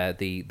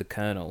the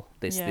Colonel,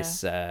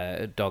 this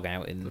dog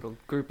out in Little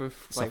group of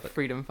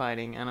freedom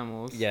fighting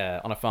animals. Yeah,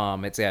 on a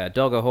farm. It's a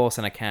dog, a horse,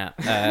 and a cat,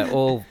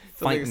 all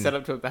Something fighting. set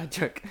up to a bad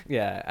joke.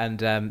 Yeah,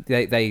 and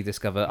they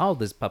discover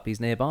there's puppies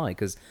nearby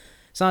because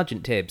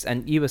Sergeant Tibbs,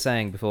 and you were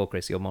saying before,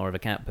 Chris, you're more of a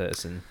cat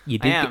person. You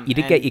did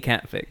get your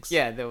cat fix.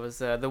 Yeah, there was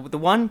the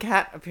one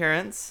cat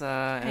appearance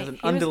as an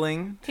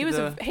underling. He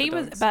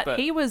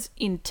was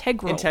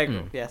integral.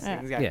 Integral, yes,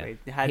 exactly.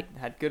 Yeah.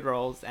 Had good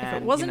roles, and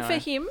If it wasn't for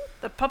him,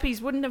 the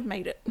puppies wouldn't have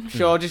made it.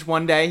 Sure, just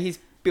one day he's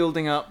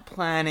building up,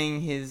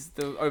 planning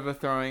the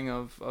overthrowing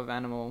of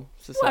animal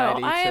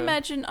society. Well, I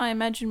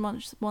imagine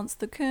once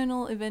the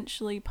Colonel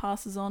eventually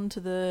passes on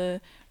to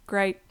the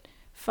great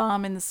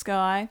farm in the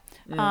sky,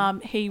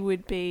 he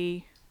would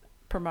be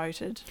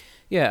promoted.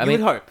 Yeah,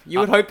 You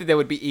would hope that there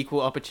would be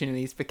equal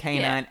opportunities for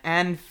canine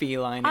and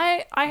feline.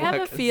 I have a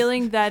workers.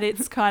 feeling that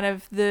it's kind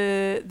of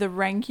the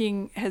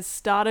ranking has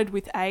started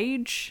with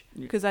age,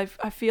 because I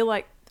feel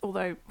like,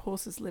 although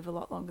horses live a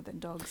lot longer than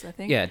dogs, I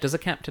think. Yeah, does a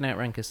captain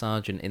outrank a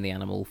sergeant in the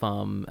animal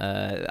farm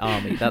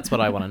army? That's what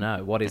I want to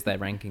know. What is their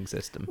ranking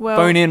system? Well,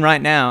 Phone in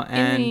right now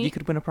and you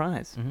could win a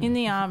prize. in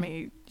the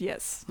army,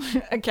 yes,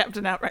 a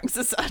captain outranks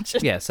a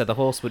sergeant. Yeah, so the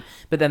horse would,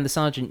 but then the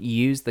sergeant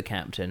used the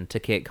captain to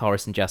kick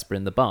Horace and Jasper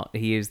in the butt.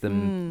 He used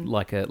them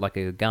like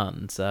a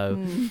gun.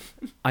 So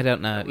I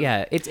don't know.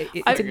 Yeah, it's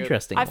an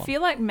interesting. I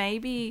feel like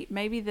maybe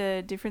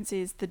the difference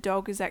is the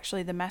dog is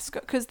actually the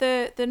mascot, because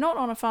they're not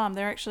on a farm.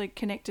 They're actually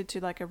connected to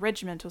like a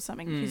regiment or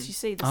something, because you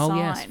see the sign. Oh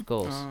yes, of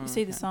course. You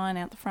see the sign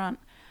out the front.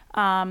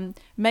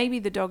 Maybe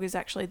the dog is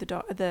actually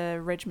the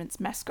regiment's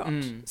mascot.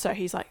 So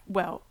he's like,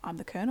 well, I'm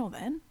the colonel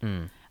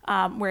then.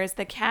 Whereas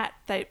the cat,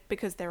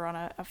 because they're on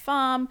a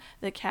farm,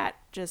 the cat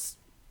just...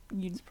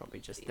 It's probably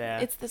just there.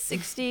 It's the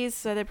 60s,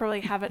 so they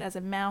probably have it as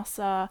a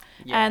mouser.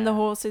 Yeah. And the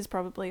horse is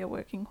probably a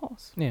working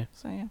horse. Yeah.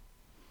 So, yeah.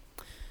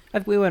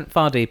 We went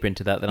far deeper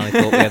into that than I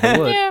thought we ever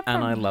would, Yeah,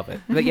 and I probably. love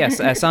it. But yes,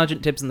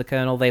 Sergeant Tibbs and the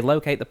Colonel, they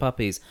locate the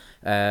puppies.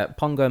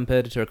 Pongo and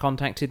Perdita are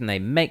contacted, and they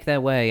make their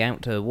way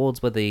out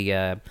towards where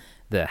the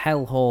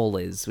Hell Hall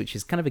is, which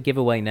is kind of a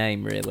giveaway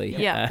name, really.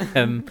 Yeah.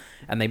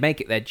 And they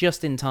make it there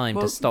just in time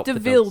to stop the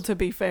DeVille, dogs. to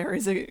be fair,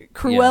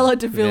 Cruella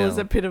DeVille is DeVille.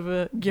 a bit of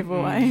a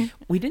giveaway.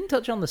 We didn't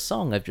touch on the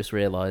song, I've just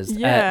realised.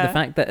 Yeah. The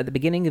fact that at the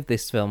beginning of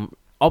this film,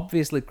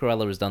 obviously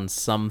Cruella has done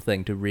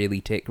something to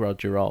really tick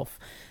Roger off,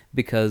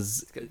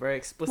 because... It's got a very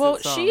explicit Well,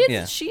 song.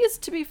 she is,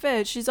 to be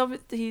fair, he's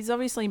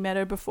obviously met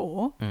her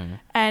before,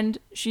 and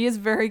she is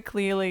very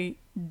clearly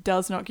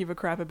does not give a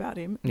crap about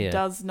him,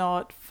 does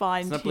not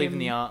find Does not him... believe in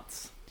the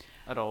arts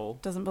at all.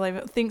 Doesn't believe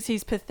it, thinks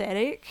he's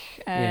pathetic,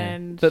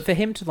 and... But for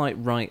him to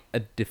write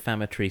a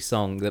defamatory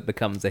song that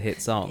becomes a hit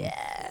song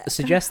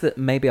suggests that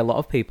maybe a lot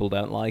of people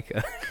don't like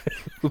her,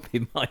 would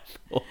be my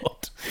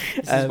thought.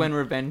 This is when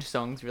revenge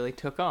songs really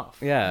took off.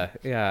 Yeah,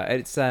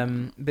 it's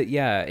but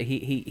yeah,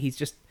 he's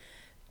just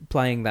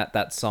playing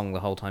that song the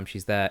whole time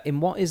she's there in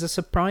what is a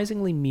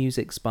surprisingly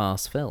music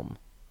sparse film.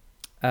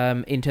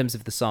 In terms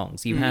of the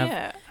songs, you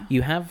have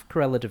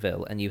Cruella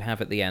DeVille, and you have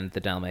at the end the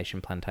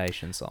Dalmatian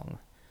Plantation song.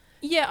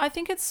 Yeah, I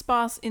think it's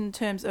sparse in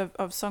terms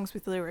of songs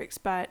with lyrics,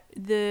 but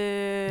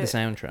the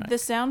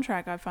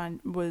soundtrack I find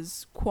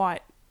was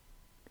quite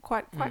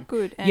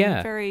good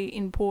and very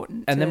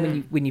important. And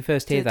then when you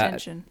first hear that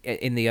attention.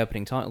 in the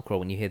opening title crawl,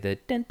 when you hear the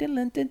dun, dun,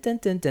 dun, dun, dun,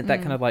 dun, dun,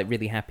 that kind of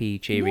really happy,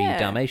 cheery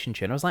Dalmatian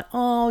tune, I was like,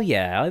 oh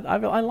yeah, I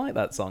like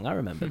that song. I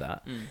remember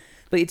that.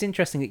 But it's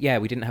interesting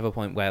that we didn't have a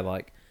point where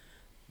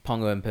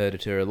Pongo and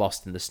Perdita are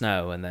lost in the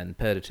snow, and then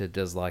Perdita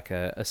does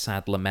a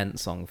sad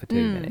lament song for 2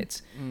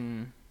 minutes.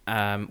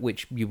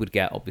 Which you would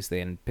get obviously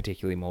in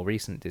particularly more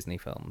recent Disney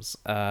films.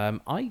 I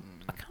kind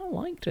of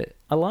liked it.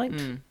 I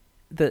liked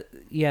that.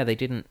 Yeah, they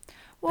didn't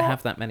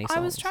have that many songs.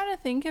 I was trying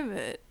to think of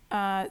it.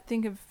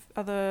 Think of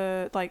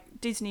other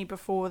Disney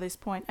before this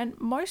point, and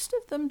most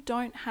of them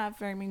don't have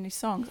very many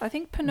songs. I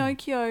think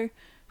Pinocchio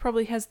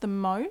probably has the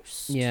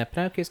most. Yeah,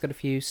 Pinocchio's got a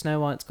few.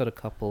 Snow White's got a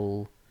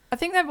couple. I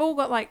think they've all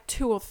got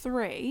 2 or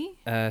 3.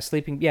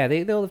 Sleeping. Yeah,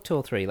 they all have 2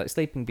 or 3.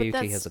 Sleeping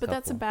Beauty has a couple. But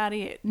that's about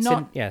it.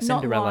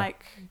 Cinderella.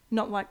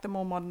 Not like the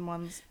more modern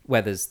ones.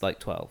 Where there's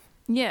 12.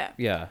 Yeah.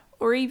 Yeah.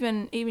 Or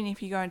even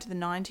if you go into the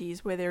 90s,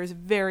 where there is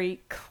very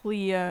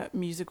clear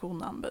musical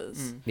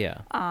numbers.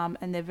 Yeah.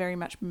 And they're very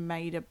much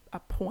made a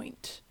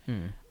point.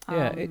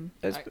 Yeah.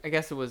 I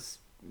guess it was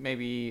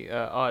maybe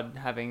odd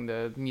having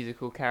the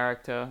musical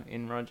character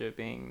in Roger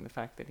being the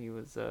fact that he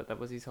was that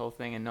was his whole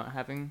thing, and not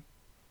having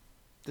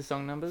the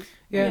song numbers.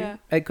 Yeah.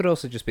 It could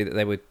also just be that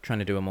they were trying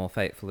to do a more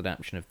faithful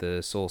adaptation of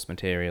the source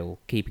material,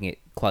 keeping it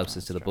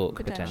closer to the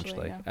book,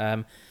 potentially.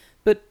 Yeah.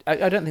 But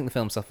I don't think the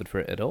film suffered for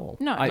it at all.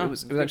 No. It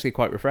was actually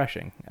quite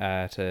refreshing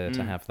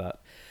to have that.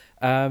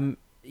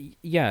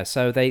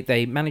 So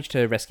they managed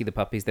to rescue the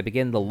puppies. They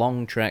begin the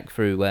long trek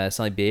through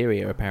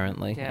Siberia,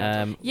 apparently.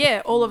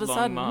 All of a Long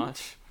sudden.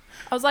 march.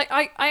 I was like,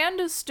 I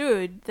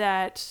understood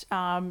that,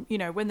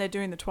 when they're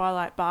doing the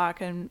Twilight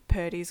Bark and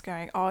Purdy's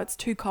going, oh, it's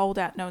too cold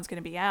out, no one's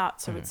going to be out,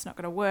 so it's not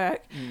going to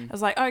work. I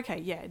was like, okay,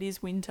 yeah, it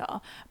is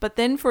winter. But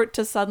then for it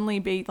to suddenly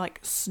be like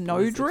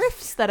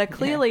snowdrifts that are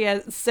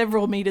clearly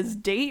several meters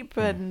deep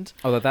and...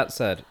 Although that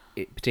said,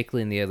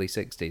 particularly in the early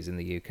 60s in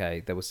the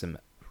UK, there was some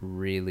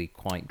really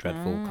quite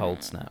dreadful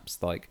cold snaps,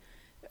 like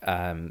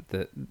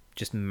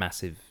just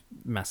massive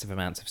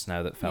amounts of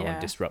snow that fell and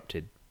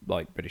disrupted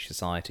like British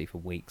society for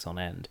weeks on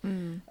end.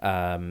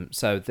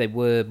 So they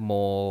were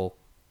more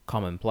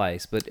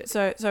commonplace, but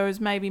so it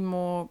was maybe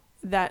more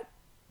that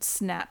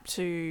snap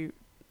to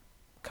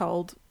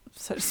cold,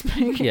 so to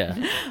speak.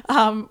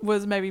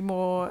 Was maybe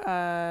more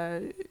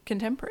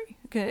contemporary.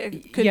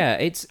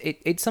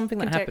 It's something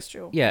that happened.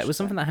 Contextual, It was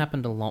something that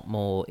happened a lot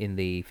more in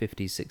the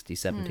 50s, 60s,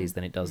 70s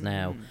than it does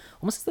now.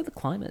 Almost as though the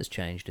climate has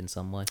changed in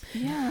some way.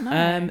 Yeah,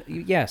 no.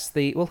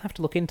 We'll have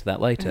to look into that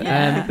later.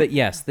 Yeah. But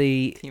yes,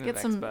 the Team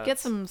get of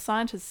some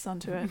scientists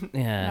onto it.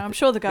 yeah, I'm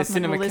sure the the government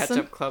Cinema will listen.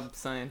 Catch-Up Club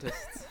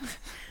scientists.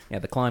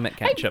 the climate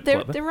catch-up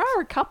there, club. there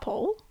are a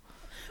couple.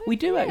 We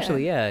do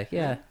actually, yeah.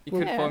 You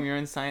could form your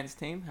own science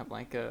team. Have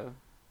like a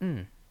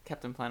Mm.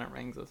 Captain Planet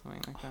rings or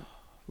something like that.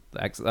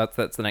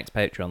 That's the next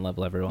Patreon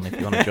level, everyone, if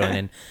you want to join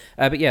in.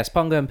 But yes,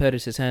 Pongo and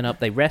Perdis turn up.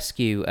 They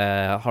rescue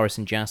Horace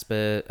and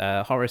Jasper.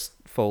 Horace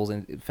falls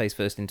face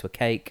first into a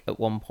cake at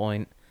one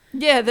point.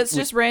 Yeah, that's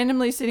just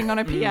randomly sitting on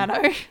a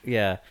piano.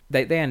 Yeah,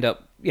 they end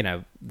up,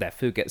 their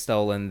food gets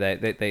stolen.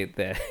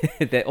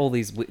 They all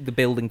these, the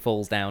building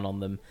falls down on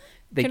them.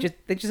 They just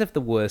have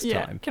the worst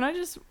time. Can I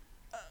just...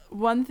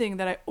 One thing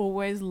that I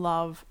always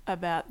love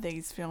about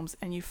these films,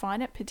 and you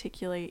find it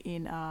particularly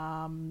in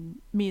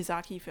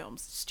Miyazaki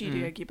films,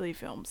 Studio Ghibli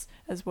films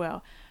as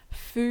well,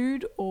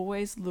 food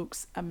always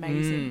looks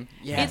amazing.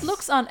 Yes. It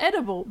looks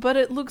unedible, but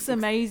it looks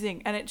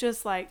amazing, and it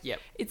just like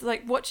Yep. it's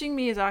like watching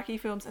Miyazaki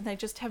films, and they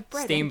just have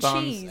bread Steam and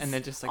buns, cheese and they're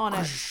just like, on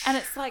it, and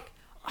it's like.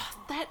 Oh,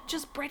 that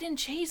just bread and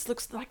cheese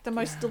looks like the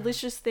most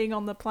delicious thing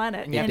on the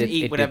planet. And you have It to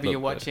eat did whatever look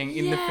you're good. watching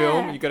in the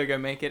film. You got to go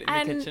make it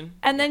in the kitchen.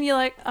 And then you're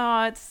like,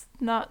 oh, it's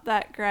not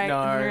that great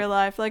No. in real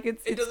life. Like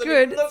it's doesn't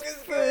good. even look It's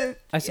as good.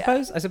 I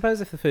suppose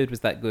if the food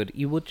was that good,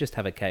 you would just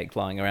have a cake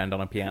lying around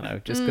on a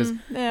piano, just because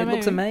it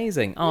looks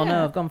amazing. Oh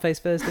no, I've gone face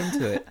first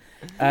into it.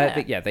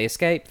 But yeah, they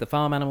escape. The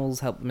farm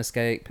animals help them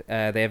escape.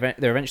 They're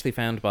eventually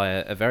found by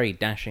a very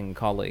dashing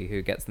collie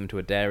who gets them to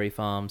a dairy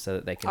farm so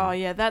that they can. Oh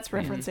yeah, that's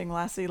referencing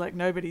Lassie like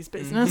nobody's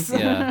business.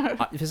 Yeah.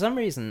 For some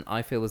reason,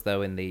 I feel as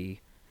though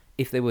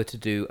if they were to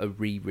do a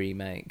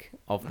remake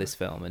of this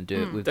film and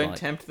do it with Don't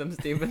tempt them,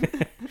 Stephen.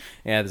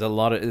 yeah, there's a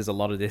lot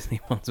of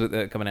Disney ones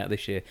coming out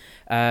this year.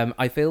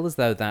 I feel as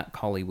though that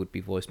collie would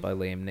be voiced by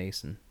Liam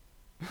Neeson.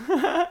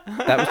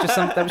 That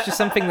was just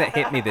something that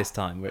hit me this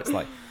time, where it's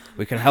like,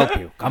 we can help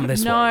you. Come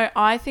this way. No,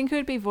 I think it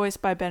would be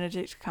voiced by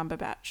Benedict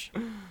Cumberbatch.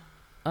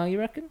 Oh, you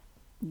reckon?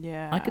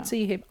 Yeah. I could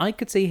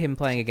see him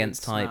playing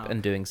against type snap.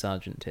 and doing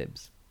Sergeant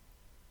Tibbs.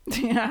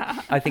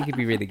 Yeah. I think he'd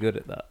be really good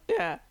at that.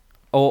 Yeah.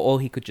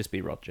 Or he could just be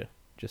Roger.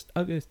 Just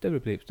Yes,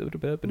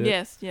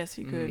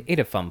 you could. He'd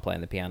have fun playing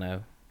the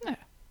piano.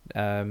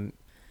 Yeah.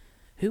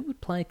 Who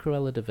would play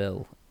Cruella de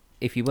Vil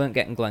if you weren't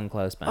getting Glenn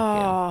Close back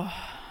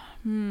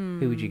in?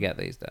 Who would you get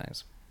these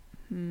days?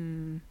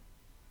 I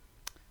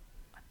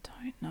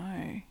don't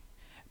know.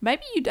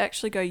 Maybe you'd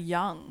actually go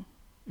young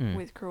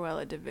with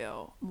Cruella de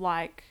Vil,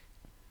 like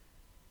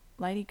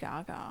Lady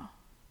Gaga.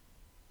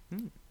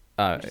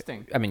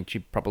 Interesting. I mean, she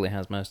probably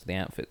has most of the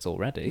outfits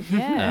already.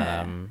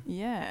 Yeah.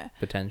 Yeah.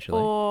 Potentially.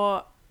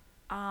 Or,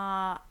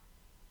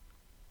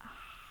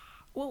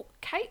 well,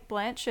 Kate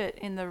Blanchett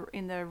in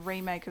the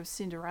remake of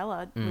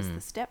Cinderella was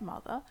the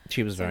stepmother.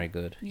 She was very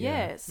good.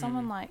 Yeah,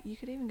 someone like you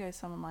could even go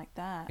someone like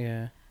that.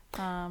 Yeah.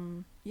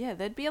 Yeah,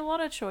 there'd be a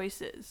lot of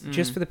choices.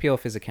 Just for the pure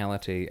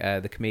physicality,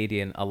 the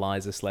comedian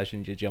Eliza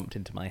Schlesinger jumped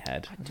into my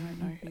head. I don't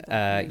know who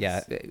that is.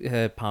 Yeah,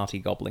 her party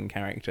goblin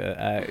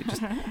character,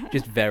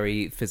 just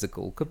very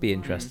physical. Could be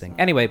interesting.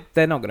 Anyway,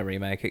 they're not going to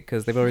remake it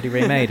because they've already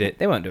remade it.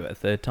 They won't do it a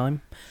third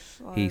time.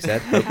 He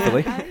said,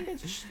 hopefully.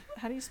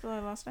 How do you spell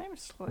her last name?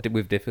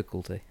 With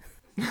difficulty.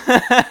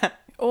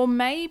 Or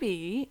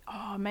maybe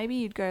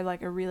you'd go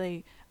like a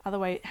really other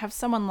way. Have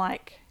someone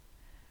like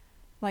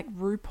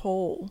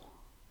RuPaul.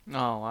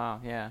 Oh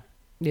wow, yeah.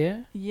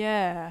 Yeah.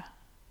 Yeah.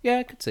 Yeah,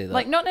 I could see that.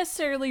 Like not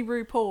necessarily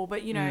RuPaul,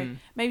 but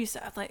maybe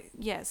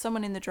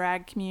someone in the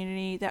drag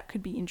community that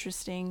could be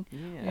interesting.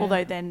 Yeah.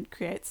 Although then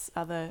creates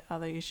other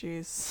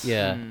issues.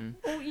 Yeah.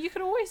 Well, you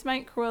could always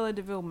make Cruella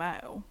de Vil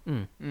male.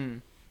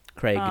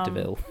 Craig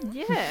DeVille.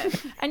 Yeah,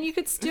 and you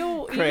could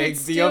still Craig,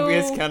 the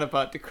obvious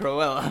counterpart to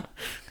Cruella.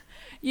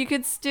 You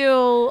could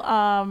still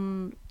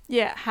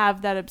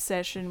have that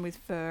obsession with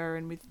fur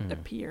and with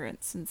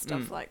appearance and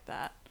stuff like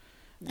that.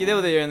 Yeah, they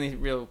were the only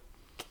real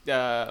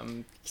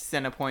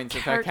center points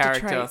of her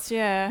character. Traits,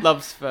 yeah.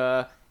 Loves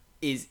fur,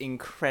 is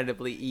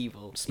incredibly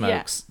evil.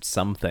 Smokes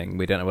something.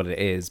 We don't know what it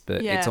is,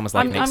 but Yeah. it's almost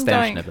like an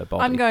extension of her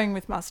body. I'm going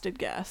with mustard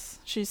gas.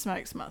 She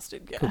smokes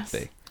mustard gas.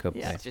 Could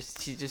Yeah. be.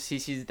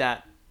 She's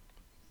that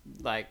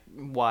like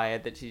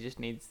wired that she just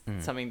needs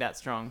something that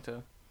strong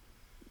to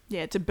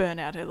To burn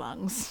out her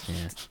lungs.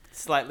 Yeah.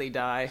 slightly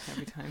die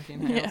every time she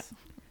inhales. Yeah.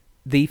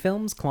 The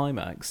film's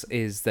climax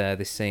is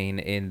this scene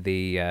in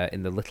the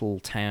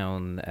little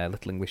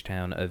English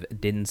town of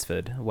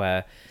Dinsford,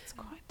 where It's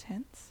quite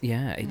tense.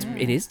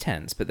 it is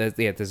tense. But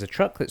there's a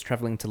truck that's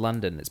travelling to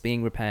London that's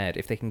being repaired.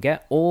 If they can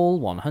get all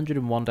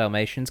 101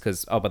 Dalmatians,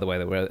 because by the way,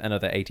 there were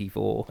another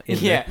 84 in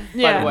By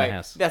Yeah. the way,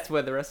 house. that's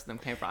where the rest of them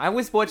came from. I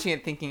was watching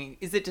it thinking,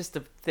 is it just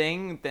a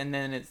thing? And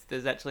then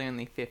there's actually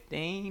only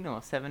 15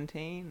 or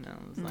 17.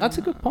 I was like, That's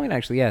a good point,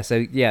 actually. Yeah.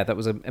 So that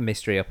was a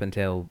mystery up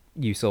until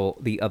you saw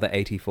the other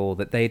 84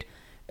 that they'd.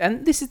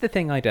 And this is the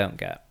thing I don't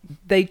get.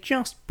 They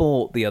just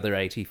bought the other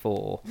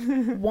 84.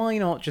 Why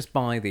not just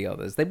buy the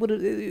others? They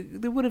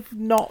would have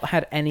not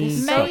had any.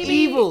 So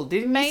evil.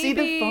 Didn't you see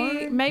the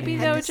phone? Maybe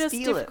they were just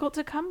difficult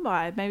to come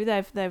by. Maybe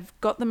they've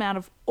got them out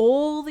of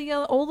all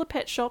the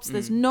pet shops.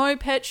 There's no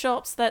pet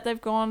shops that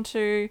they've gone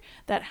to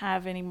that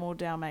have any more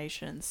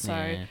Dalmatians.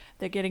 So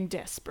they're getting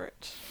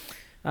desperate.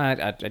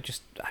 I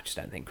just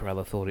don't think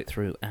Cruella thought it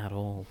through at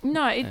all.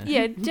 No,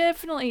 it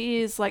definitely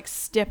is like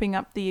stepping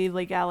up the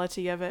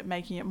illegality of it,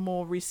 making it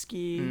more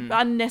risky,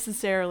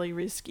 unnecessarily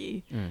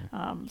risky.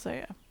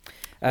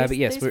 But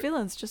yes, these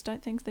villains just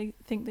don't think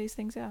these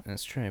things out.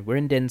 That's true. We're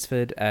in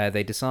Dinsford.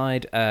 They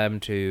decide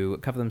to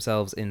cover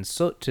themselves in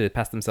soot to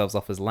pass themselves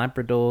off as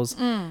Labradors,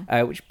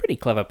 which is a pretty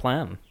clever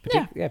plan.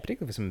 Particularly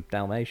for some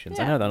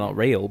Dalmatians. I know they're not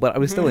real, but I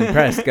was still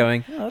impressed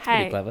going, oh, that's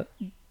pretty clever.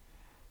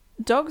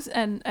 Dogs,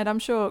 and I'm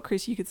sure,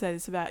 Chris, you could say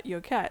this about your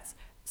cats.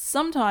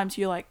 Sometimes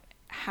you're like,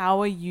 how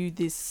are you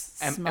this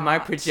smart? Am I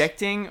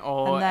projecting,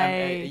 or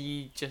are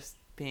you just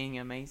being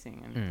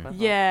amazing and clever?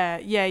 Yeah,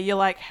 you're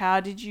like, how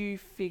did you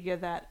figure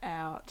that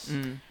out?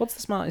 What's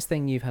the smartest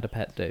thing you've had a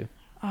pet do?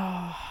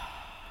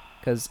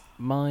 Because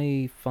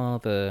my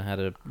father had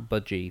a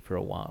budgie for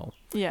a while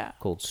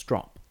called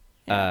Strop.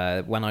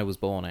 When I was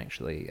born,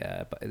 actually,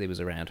 but it was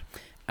around.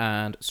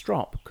 And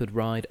Strop could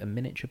ride a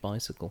miniature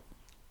bicycle.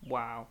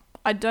 Wow.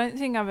 I don't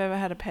think I've ever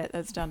had a pet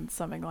that's done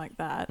something like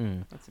that.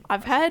 That's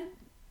I've had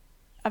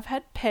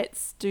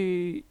pets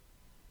do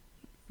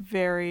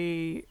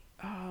very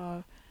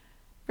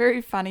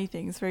funny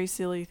things, very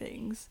silly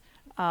things.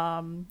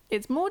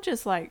 It's more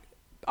just like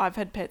I've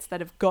had pets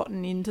that have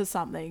gotten into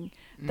something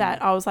that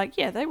I was like,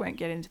 yeah, they won't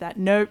get into that.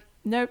 Nope,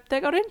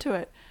 they got into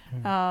it.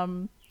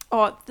 I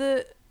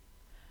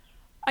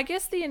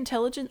guess the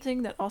intelligent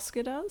thing that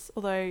Oscar does,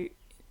 although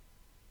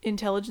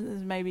intelligence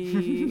is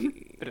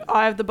maybe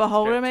eye of the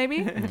beholder,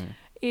 maybe,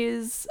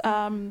 is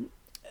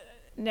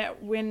now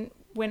when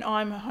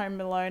I'm home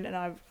alone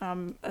and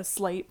I'm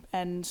asleep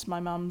and my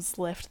mum's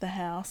left the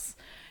house,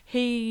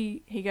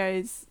 he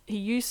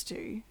used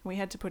to, we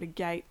had to put a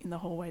gate in the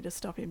hallway to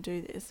stop him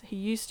do this. He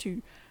used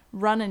to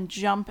run and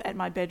jump at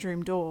my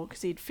bedroom door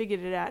because he'd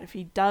figured it out. If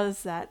he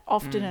does that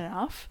often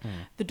enough,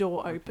 the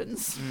door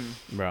opens.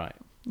 Right.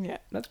 Yeah.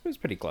 That's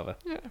pretty clever.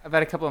 Yeah. I've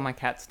had a couple of my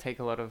cats take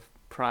a lot of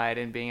pride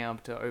in being able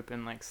to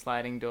open like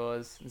sliding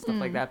doors and stuff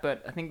like that.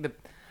 But I think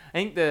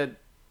the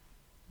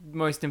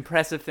most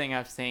impressive thing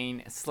I've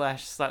seen /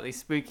 slightly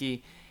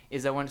spooky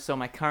is I once saw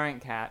my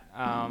current cat,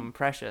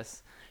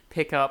 Precious,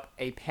 pick up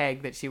a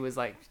peg that she was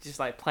like just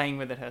like playing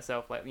with it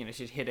herself, like, you know,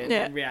 she'd hit it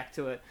and react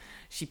to it.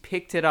 She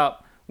picked it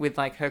up with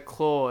like her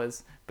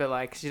claws, but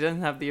like she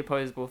doesn't have the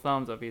opposable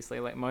thumbs obviously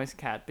like most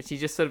cats, but she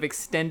just sort of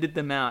extended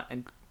them out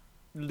and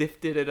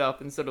lifted it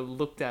up and sort of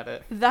looked at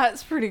it.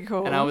 That's pretty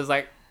cool. And I was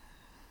like,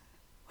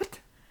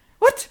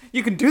 what?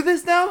 You can do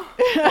this now?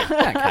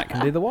 That cat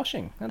can do the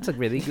washing. That's a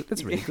really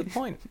good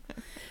point.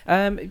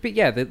 But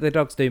yeah, the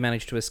dogs do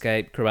manage to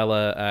escape.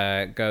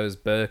 Cruella goes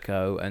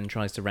Burko and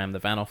tries to ram the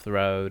van off the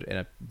road in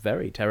a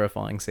very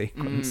terrifying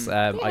sequence.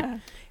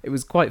 It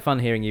was quite fun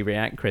hearing you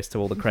react, Chris, to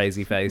all the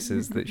crazy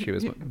faces that she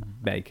was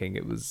making.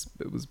 It was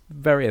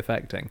very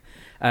affecting.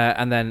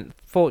 And then,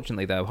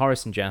 fortunately, though,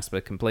 Horace and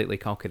Jasper completely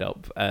cock it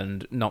up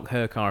and knock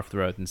her car off the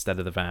road instead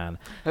of the van.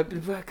 Her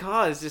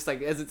car is just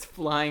like, as it's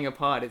flying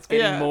apart, it's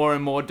getting more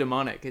and more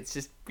demonic. It's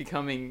just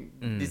becoming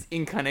this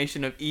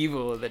incarnation of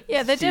evil that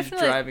she's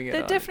driving it on.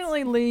 They're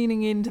definitely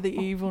leaning into the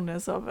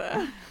evilness of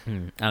it.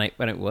 And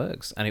it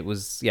works. And it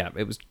was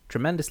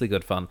tremendously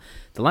good fun.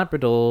 The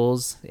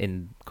Labradors,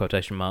 in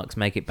quotation marks,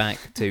 make it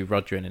back to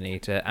Roger and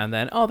Anita, and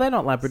then, they're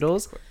not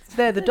Labradors,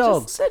 they're the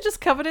dogs. They're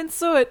just covered in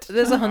soot.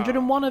 There's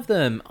 101 of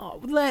them. Oh,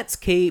 let's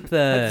keep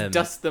them. Let's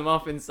dust them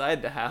off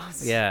inside the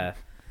house. Yeah.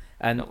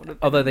 And That would have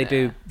been although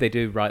in they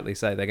do rightly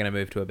say they're going to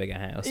move to a bigger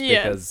house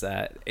Yes. because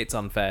it's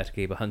unfair to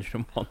keep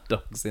 101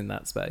 dogs in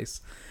that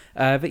space.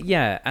 But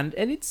yeah, and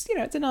it's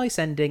it's a nice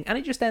ending, and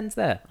it just ends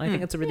there. I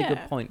think it's a really good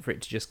Yeah. point for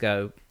it to just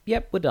go,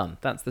 yep, we're done.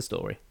 That's the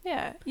story.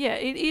 Yeah,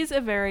 it is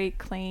a very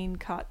clean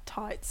cut,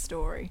 tight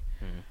story.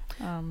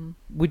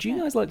 Would you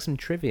guys like some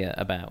trivia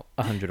about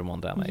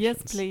 101 Dalmatians?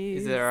 Yes,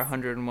 please. Is there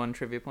 101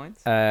 trivia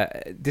points?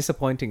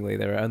 Disappointingly,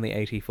 there are only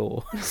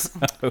 84.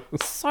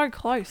 So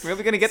close. We're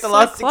going to get the So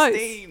last close.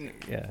 16.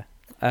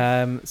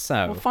 Yeah.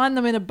 So We'll find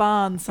them in a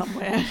barn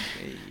somewhere.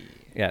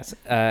 yes,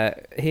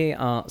 here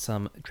are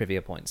some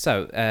trivia points.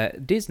 So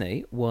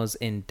Disney was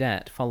in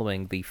debt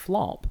following the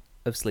flop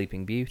of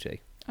Sleeping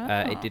Beauty.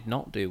 It did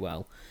not do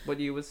well. What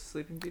year was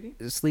Sleeping Beauty?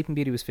 Sleeping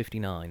Beauty was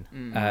 59,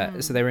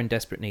 so they were in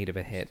desperate need of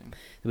a hit.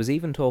 There was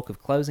even talk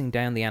of closing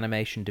down the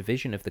animation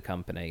division of the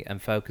company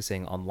and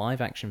focusing on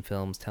live-action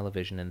films,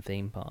 television, and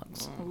theme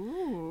parks.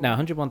 Ooh. Now,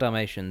 101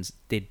 Dalmatians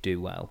did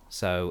do well,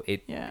 so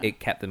it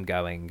kept them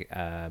going,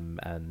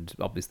 and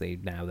obviously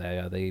now they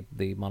are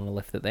the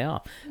monolith that they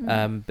are.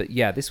 But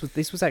yeah, this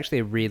was actually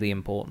a really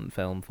important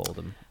film for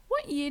them.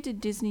 What year did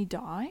Disney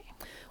die?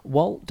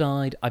 Walt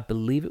died, I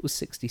believe it was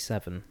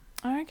 67.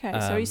 Okay,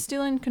 so he's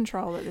still in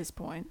control at this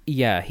point.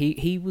 Yeah,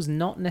 he was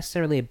not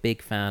necessarily a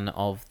big fan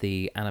of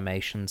the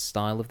animation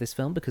style of this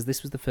film because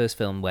this was the first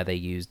film where they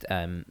used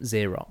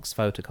Xerox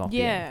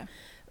photocopying.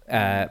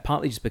 Yeah.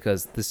 Partly just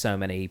because there's so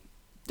many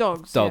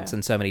Dogs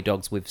and so many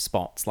dogs with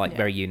spots, like Yeah.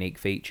 very unique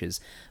features.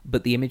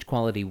 But the image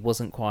quality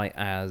wasn't quite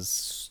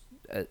as...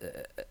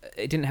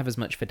 it didn't have as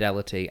much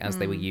fidelity as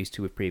they were used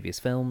to with previous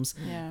films.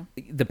 Yeah.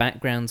 The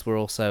backgrounds were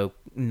also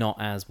not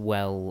as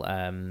well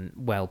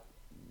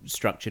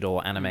structured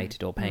or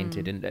animated or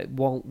painted, and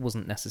Walt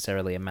wasn't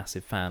necessarily a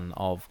massive fan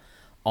of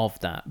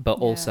that, but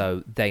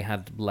also they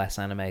had less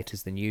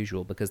animators than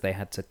usual because they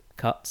had to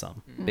cut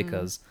some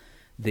because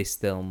this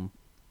film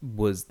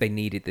they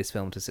needed this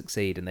film to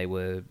succeed, and they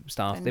were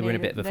staffed. They were in a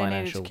bit of a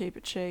financial... They needed to keep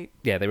it cheap.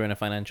 Yeah, they were in a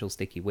financial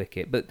sticky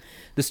wicket, but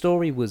the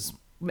story was...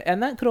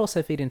 And that could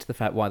also feed into the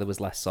fact why there was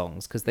less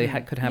songs, because they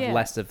could have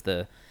less of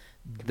the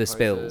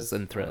spills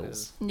and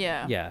thrills.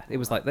 Yeah. Yeah, it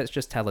was like, let's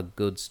just tell a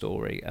good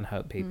story and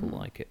hope people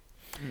like it.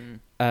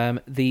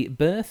 The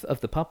birth of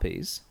the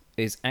puppies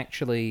is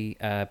actually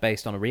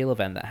based on a real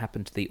event that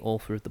happened to the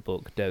author of the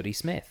book, Dodie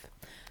Smith.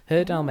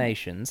 Her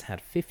Dalmatians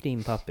had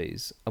 15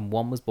 puppies, and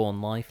one was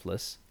born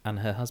lifeless, and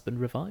her husband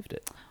revived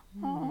it.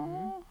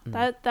 Aww.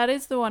 That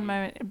is the one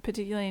moment,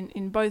 particularly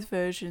in both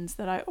versions,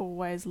 that I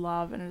always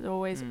love, and it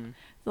always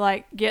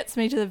gets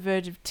me to the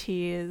verge of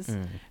tears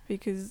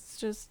because it's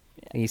just...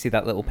 And you see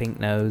that little pink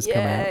nose come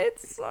out? Yeah,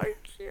 it's so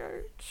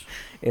cute.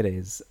 It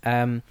is.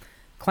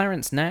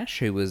 Clarence Nash,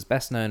 who was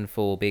best known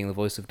for being the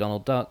voice of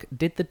Donald Duck,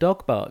 did the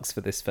dog barks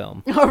for this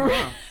film.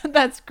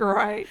 That's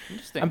great.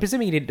 Interesting. I'm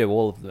presuming he didn't do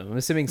all of them. I'm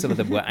assuming some of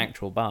them were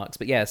actual barks,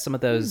 but yeah, some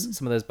of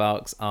those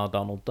barks are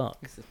Donald Duck.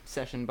 It's a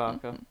session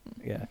barker.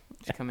 Yeah.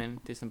 Just come in,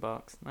 do some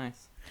barks.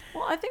 Nice.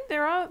 Well, I think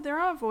there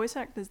are voice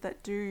actors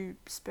that do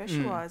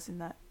specialize in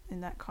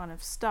that kind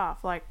of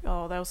stuff. Like,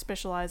 they'll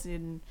specialize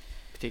in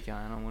Particular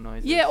animal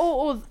noises. yeah,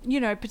 or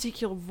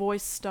particular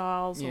voice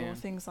styles Yeah. or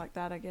things like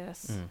that, I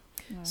guess.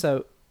 No.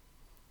 So,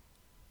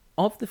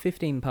 of the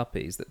 15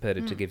 puppies that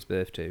Perdita gives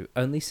birth to,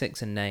 only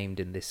 6 are named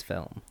in this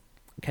film.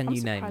 Can I'm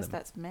you name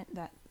surprised them?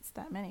 that's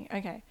that many.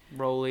 Okay.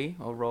 Rolly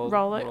or Rollo,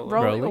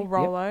 Rolly,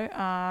 Rollo.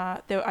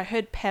 I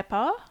heard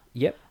Pepper.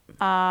 Yep.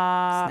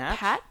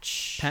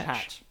 Snatch?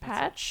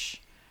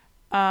 Patch.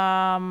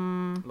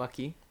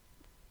 Lucky.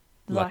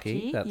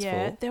 Lucky, that's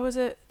yeah. 4. There was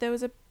a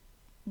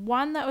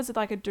one that was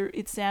like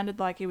it sounded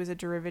like it was a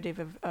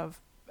derivative of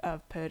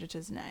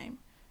Perdita's name.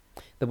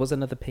 There was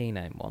another P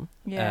name one.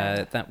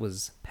 Yeah. That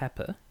was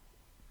Pepper.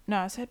 No,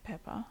 I said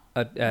Pepper.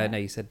 No,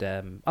 you said...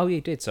 oh,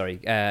 you did, sorry.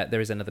 There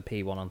is another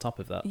P one on top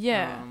of that.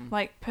 Yeah,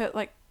 like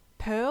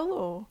Pearl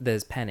or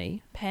There's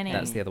Penny. Penny.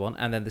 That's the other one.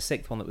 And then the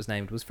 6th one that was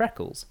named was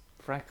Freckles.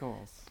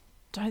 Freckles.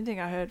 Don't think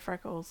I heard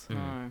Freckles.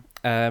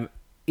 No.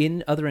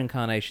 In other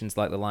incarnations,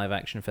 like the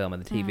live-action film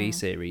and the TV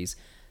series,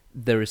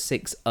 there are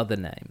 6 other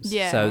names.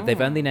 Yeah. So they've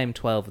only named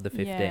 12 of the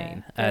 15.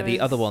 Yeah, The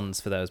other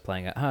ones, for those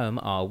playing at home,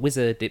 are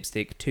Wizard,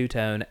 Dipstick,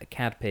 Two-Tone,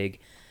 Cadpig,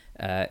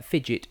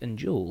 Fidget, and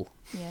Jewel.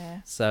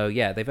 Yeah. So,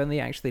 yeah, they've only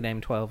actually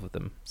named 12 of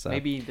them. So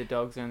Maybe the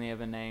dogs only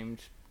ever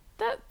named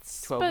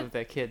That's 12 of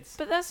their kids.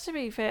 But that's to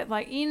be fair.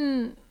 Like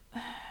in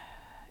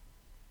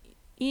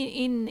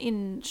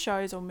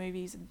shows or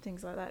movies and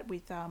things like that,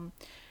 with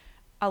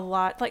a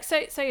lot, like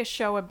say a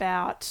show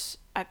about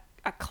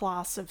a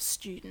class of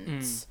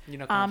students. You're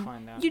not going to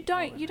find out.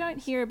 You don't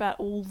hear about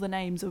all the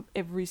names of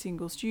every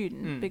single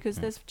student because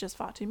there's just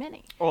far too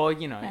many. Or,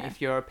 if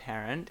you're a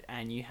parent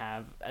and you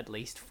have at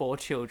least 4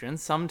 children,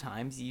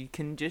 sometimes you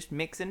can just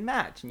mix and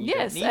match. And you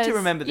don't need to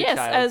remember the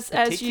child's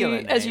particular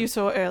name. As you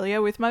saw earlier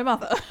with my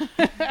mother.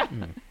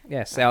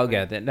 Yes, I'll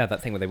go. No,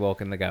 that thing where they walk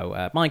and they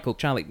go, Michael,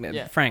 Charlie,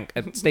 Frank,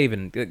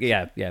 Stephen.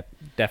 Yeah,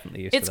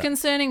 definitely used It's to that.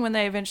 concerning when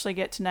they eventually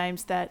get to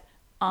names that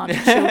aren't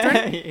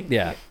children.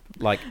 Yeah,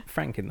 like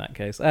Frank in that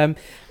case. The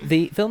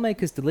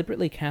filmmakers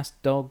deliberately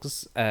cast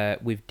dogs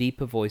with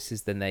deeper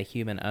voices than their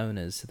human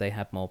owners, so they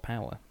have more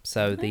power.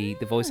 So the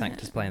voice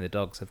actors playing the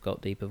dogs have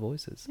got deeper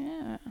voices.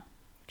 Yeah.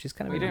 Which is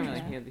kind of We don't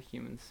interesting. really hear the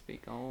humans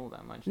speak all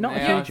that much. Not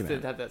they a huge are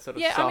amount. to have that sort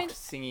of Yeah, I soft, mean-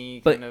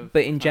 singy But kind of...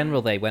 but in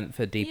general, they went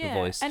for deeper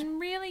voiced. And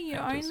really, you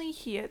actors. only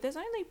hear... There's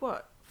only,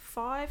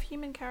 5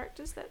 human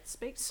characters that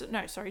speak?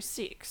 No, sorry,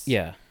 6.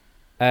 Yeah.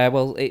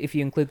 Well, if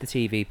you include the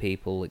TV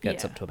people, it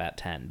gets Yeah. up to about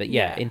 10. But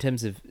yeah, Yeah. in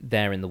terms of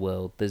there in the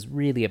world, there's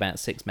really about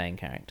 6 main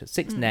characters.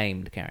 6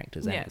 named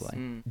characters, Yes.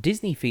 anyway.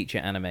 Disney feature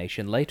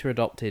animation later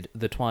adopted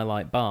The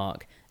Twilight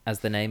Bark as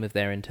the name of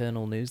their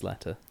internal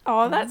newsletter.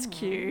 Oh, that's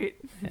cute.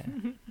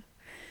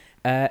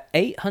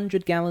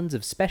 800 gallons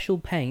of special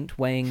paint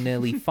weighing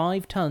nearly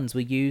 5 tons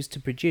were used to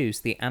produce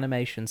the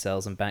animation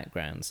cells and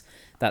backgrounds.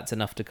 That's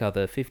enough to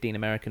cover 15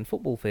 American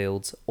football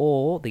fields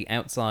or the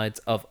outsides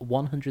of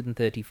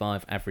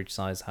 135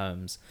 average-size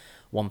homes.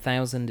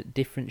 1,000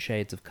 different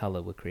shades of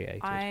colour were created.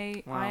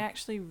 I Wow.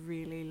 actually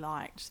really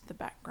liked the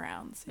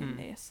backgrounds in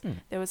this.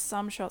 There was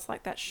some shots,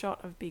 like that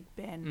shot of Big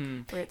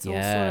Ben, where it's all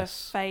sort of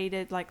Yes.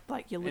 faded, like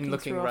you're and looking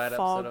looking through right a up,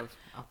 fog. sort of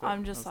upward.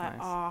 I'm just That was like,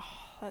 nice. oh,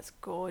 that's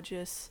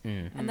gorgeous.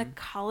 Mm. And the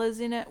colours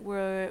in it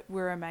were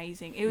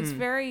amazing. It was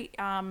very...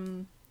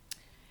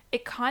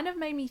 it kind of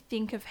made me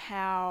think of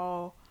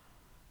how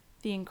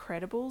The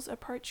Incredibles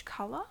approach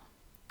colour.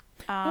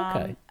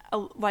 Okay.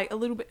 Like a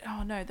little bit...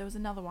 Oh, no, there was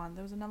another one.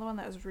 There was another one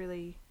that was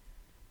really,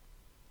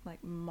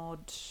 like,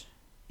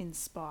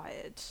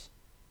 mod-inspired.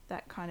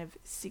 That kind of...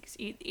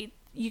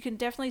 you can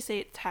definitely see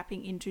it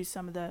tapping into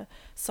some of the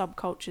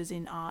subcultures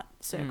in art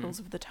circles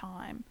of the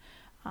time,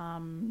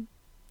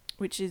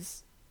 which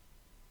is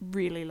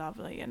really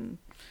lovely and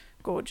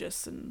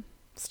gorgeous and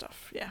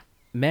stuff. Yeah.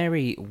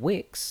 Mary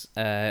Wicks,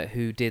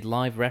 who did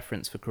live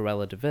reference for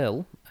Cruella de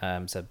Vil,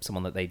 so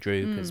someone that they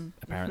drew because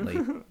apparently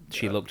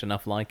she looked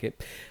enough like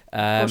it.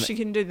 Well, she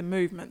can do the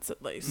movements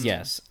at least.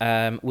 Yes,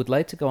 would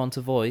later go on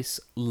to voice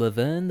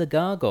Laverne the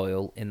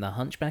Gargoyle in The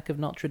Hunchback of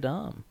Notre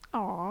Dame.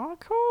 Oh,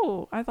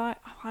 cool! I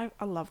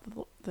love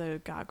the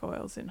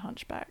gargoyles in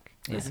Hunchback.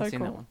 Yeah. I They're haven't so seen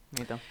cool. that one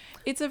either.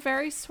 It's a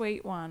very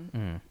sweet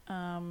one.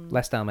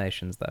 Less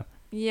Dalmatians, though.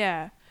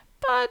 Yeah,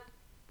 but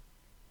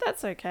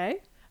that's okay.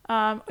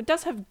 It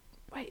does have...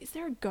 Wait, is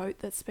there a goat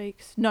that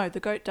speaks? No,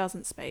 the goat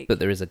doesn't speak. But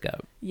there is a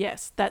goat.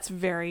 Yes, that's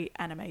very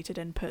animated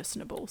and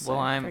personable. So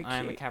Well, very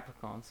I'm a cute.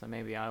 Capricorn, so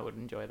maybe I would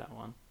enjoy that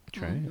one.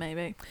 True.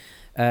 Maybe.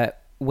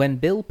 When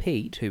Bill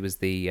Peet, who was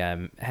the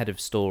head of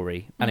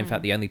story, and in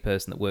fact the only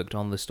person that worked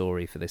on the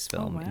story for this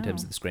film in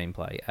terms of the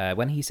screenplay,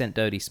 when he sent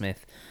Dodie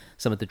Smith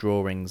some of the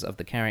drawings of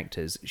the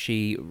characters,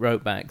 she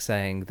wrote back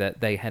saying that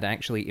they had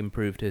actually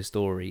improved her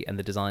story and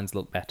the designs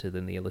looked better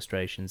than the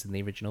illustrations in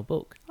the original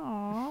book.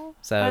 Aww.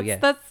 So,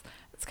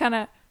 That's kind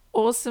of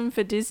awesome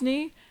for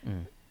Disney.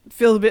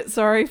 Feel a bit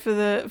sorry for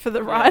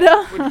the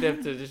writer. Would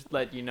have to just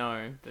let you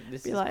know that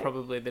this Be is like-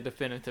 probably the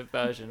definitive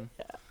version.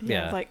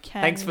 Yeah. Like,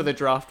 Thanks for the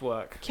draft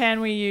work.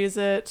 Can we use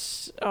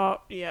it? Oh,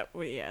 yeah.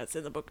 Well, yeah, it's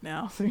in the book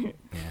now. Yeah.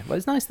 Well,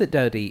 it's nice that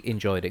Dodie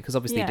enjoyed it because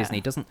obviously Yeah. Disney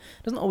doesn't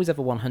always have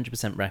a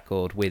 100%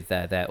 record with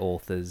their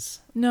authors,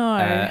 No,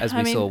 as we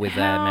I mean, saw with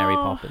Mary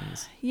how-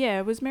 Poppins.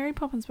 Yeah, was Mary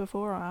Poppins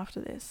before or after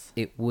this?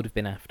 It would have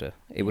been after.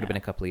 It would have Yeah.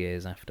 been a couple of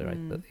years after,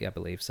 I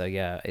believe. So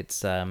yeah,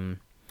 it's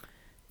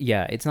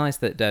nice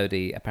that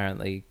Dodie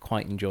apparently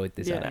quite enjoyed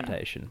this Yeah.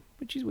 adaptation,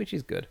 which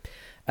is good.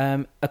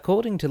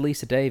 According to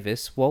Lisa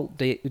Davis,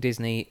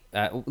 Disney...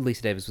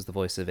 Lisa Davis was the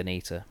voice of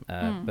Anita,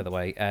 by the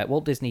way.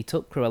 Walt Disney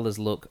took Cruella's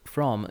look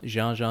from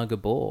Jar Jar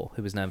Gabor,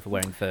 who was known for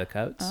wearing fur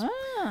coats.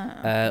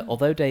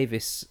 Although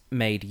Davis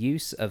made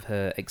use of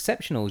her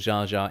exceptional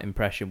Jar Jar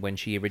impression when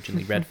she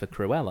originally read for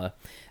Cruella,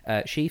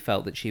 she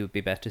felt that she would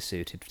be better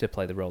suited to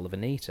play the role of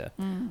Anita.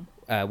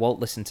 Walt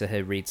listened to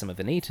her read some of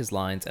Anita's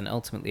lines and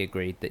ultimately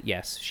agreed that,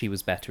 yes, she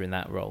was better in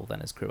that role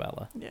than as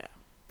Cruella. Yeah.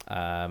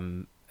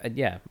 And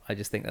yeah, I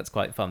just think that's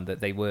quite fun that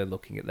they were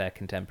looking at their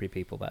contemporary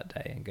people that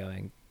day and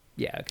going,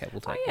 yeah, okay,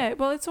 we'll take it. Yeah,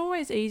 well, it's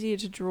always easier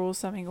to draw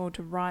something or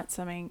to write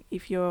something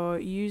if you're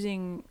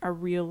using a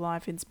real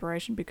life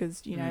inspiration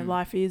because, you know,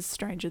 life is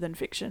stranger than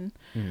fiction.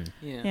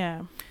 Yeah.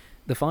 Yeah.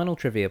 The final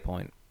trivia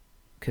point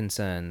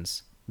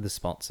concerns the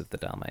spots of the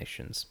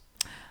Dalmatians.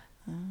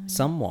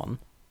 Someone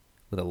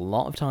with a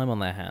lot of time on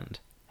their hand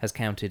has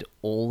counted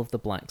all of the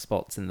black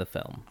spots in the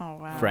film. Oh,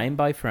 wow. Frame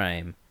by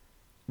frame,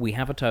 we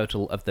have a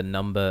total of the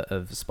number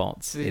of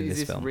spots So in is this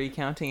this film.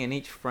 recounting in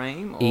each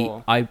frame,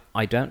 or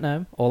I don't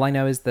know. All I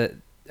know is that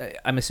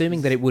I'm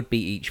assuming that it would be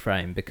each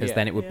frame because Yeah.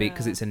 then it would be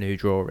because Yeah. it's a new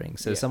drawing.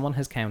 So Yeah. someone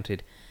has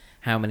counted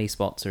how many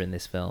spots are in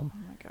this film. Oh,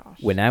 my gosh.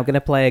 We're now going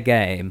to play a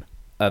game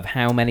of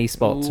how many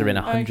spots are in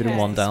Ooh,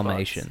 101 okay.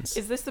 Dalmatians.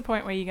 Is this the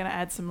point where you're going to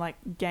add some, like,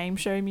 game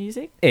show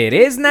music? It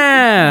is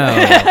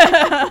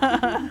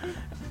now!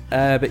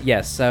 But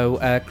yes,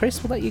 so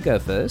Chris, we'll let you go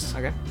first.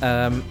 okay?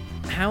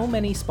 How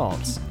many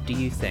spots do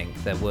you think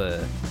there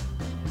were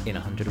in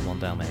 101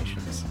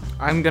 Dalmatians?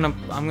 I'm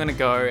gonna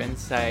go and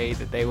say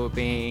that they were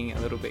being a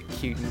little bit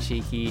cute and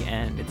cheeky,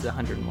 and it's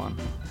 101.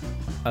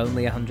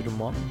 Only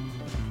 101?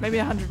 Maybe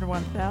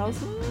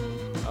 101,000.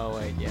 Oh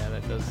wait, yeah,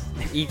 that does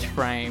each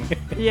frame.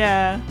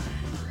 Yeah.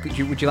 Would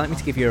you like me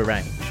to give you a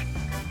range?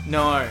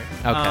 No. Okay.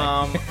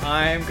 I'm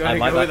I going to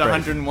like go with that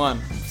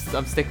 101.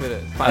 I'm stick with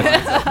it.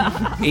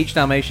 500. Each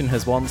Dalmatian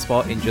has one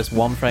spot in just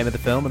one frame of the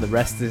film, and the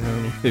rest is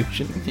an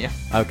illusion. Yeah.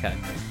 Okay.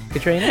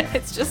 Katrina?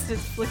 It's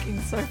flicking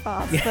so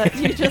fast that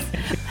you just...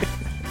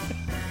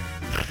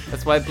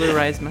 That's why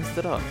Blu-rays messed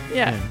it up.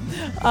 Yeah.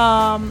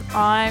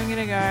 I'm going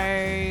to go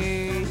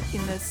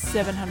in the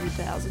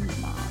 700,000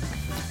 mark.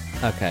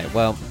 Okay,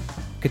 well,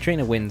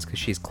 Katrina wins because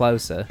she's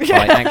closer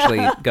by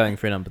actually going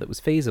for a number that was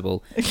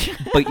feasible,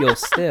 but you're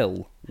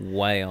still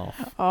way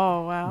off.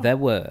 Oh, wow. There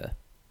were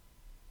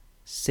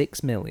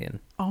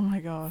Oh, my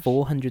gosh.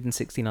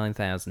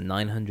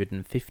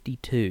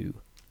 6,469,952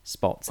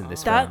 spots in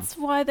this film. That's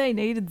why they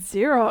needed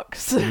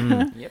Xerox.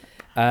 Yep.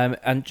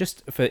 And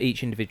just for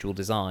each individual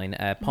design,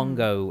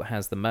 Pongo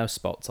has the most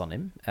spots on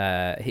him.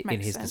 In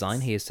Makes his sense. design,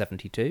 he is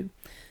 72.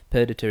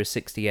 Predator is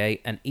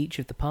 68, and each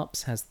of the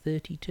pups has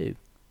 32.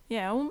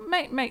 Yeah, well,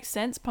 makes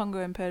sense. Pongo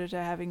and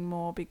Predator having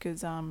more because,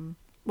 they're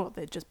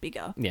just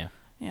bigger. Yeah.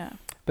 Yeah.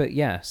 But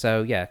yeah,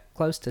 so yeah,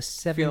 close to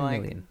 7 feel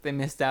million. like they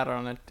missed out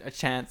on a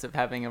chance of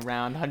having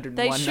around 101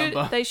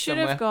 They should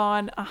somewhere. have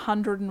gone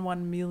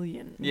 101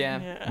 million.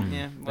 Yeah.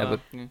 Yeah. Well,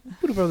 Would have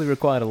probably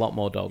required a lot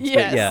more dogs.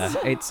 Yes.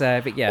 But yeah, it's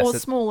but yeah, Or so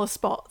smaller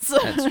spots.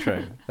 that's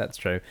true. That's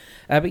true.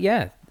 But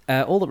yeah,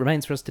 all that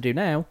remains for us to do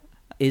now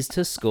is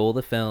to score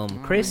the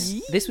film.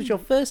 Chris, this was your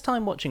first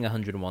time watching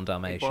 101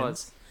 Dalmatians. It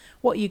was.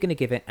 What are you going to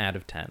give it out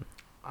of 10?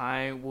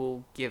 I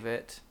will give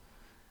it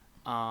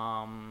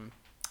 5.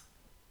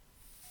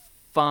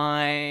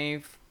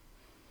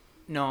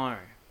 No.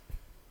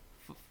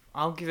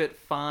 I'll give it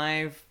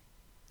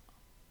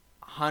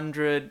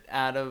 500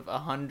 out of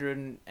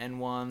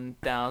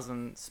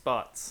 101,000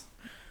 spots.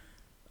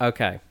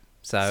 Okay,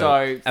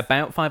 so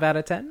about 5 out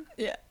of 10?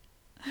 Yeah.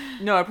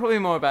 No, probably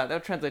more about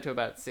that'll translate to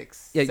about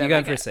 6. Yeah, 7, you're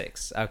going I for a guess.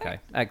 6. Okay,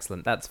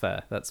 excellent. That's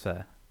fair.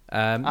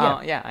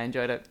 Yeah, I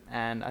enjoyed it,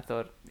 and I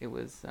thought it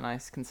was a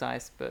nice,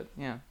 concise, but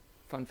yeah,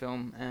 fun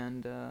film,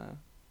 and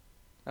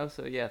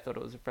also, yeah, I thought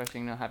it was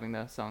refreshing not having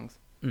the songs.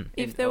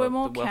 If there were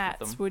more the wealth of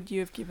cats, them. would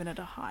you have given it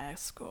a higher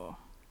score?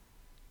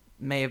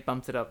 May have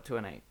bumped it up to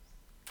an 8.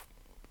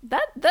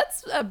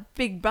 That's a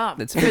big bump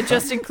That's for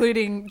just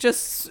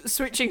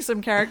switching some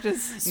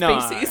characters' No.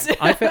 species.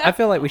 I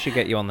feel like we should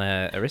get you on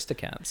the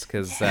Aristocats,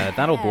 because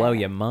that'll blow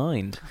your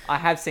mind. I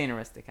have seen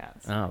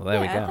Aristocats. Oh, there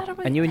we Yeah, go. that'll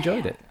be- And you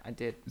enjoyed it. I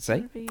did.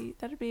 See?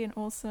 That'd be an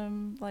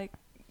awesome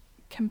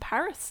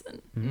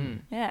comparison. Mm.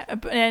 Yeah,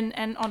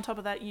 and on top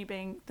of that, you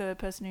being the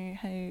person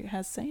who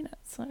has seen it,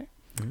 so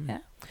yeah.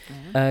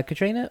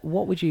 Katrina,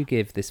 what would you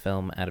give this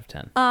film out of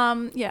 10?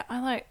 Yeah,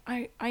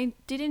 I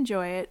did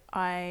enjoy it.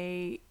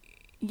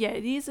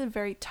 It is a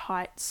very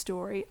tight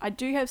story. I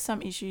do have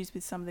some issues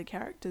with some of the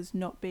characters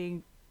not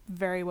being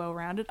very well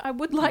rounded. I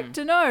would like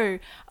to know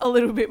a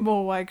little bit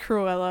more why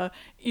Cruella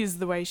is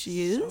the way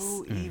she is.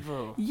 So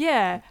evil.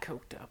 Yeah.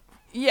 Coked up.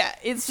 Yeah,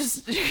 it's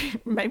just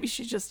maybe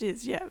she just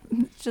is. Yeah,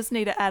 just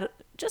need to add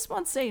just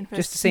one scene for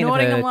Just a scene of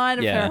snorting her, a line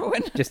of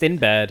heroin. Just in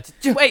bed.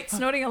 Wait,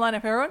 snorting a line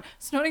of heroin,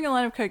 snorting a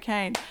line of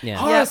cocaine. Yeah.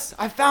 Horace,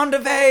 I found a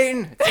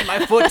vein. It's in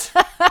my foot.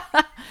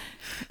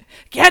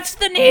 Catch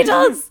the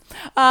needles.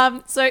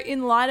 So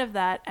in light of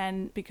that,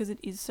 and because it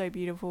is so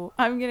beautiful,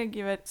 I'm gonna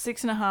give it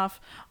 6.5.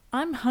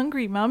 I'm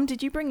hungry, Mum.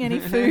 Did you bring any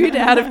food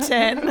out of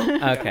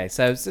 10? Okay,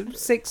 so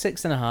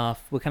 6.5.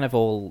 We're kind of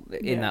all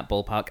in that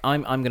ballpark.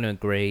 I'm going to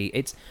agree.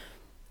 It's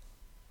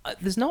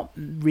there's not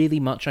really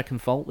much I can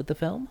fault with the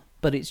film,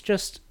 but it's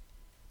just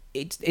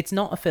it's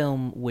not a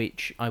film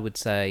which I would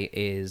say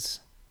is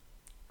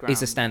a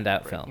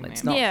standout film.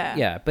 It's not.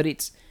 Yeah. But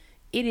it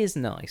is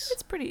nice.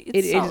 It's pretty.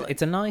 It's solid.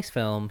 It's a nice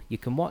film. You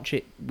can watch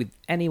it with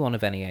anyone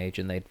of any age,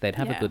 and they'd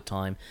have a good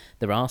time.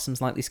 There are some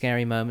slightly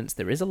scary moments.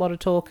 There is a lot of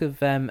talk of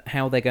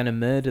how they're going to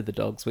murder the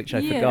dogs, which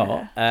I forgot.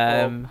 Or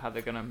how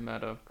they're gonna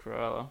murder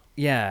Cruella.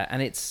 Yeah,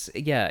 and it's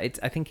I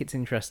think it's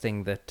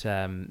interesting that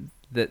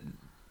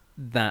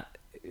that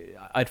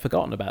I'd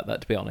forgotten about that,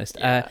 to be honest.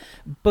 Yeah.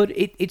 But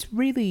it's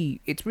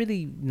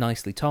really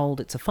nicely told.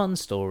 It's a fun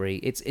story.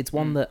 It's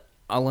one that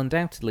I'll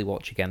undoubtedly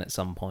watch again at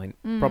some point,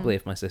 probably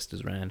if my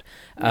sister's around,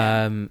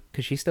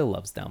 because she still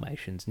loves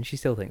Dalmatians and she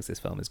still thinks this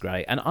film is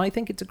great. And I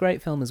think it's a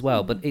great film as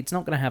well, but it's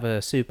not going to have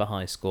a super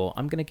high score.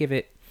 I'm going to give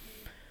it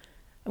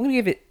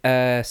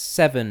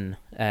 7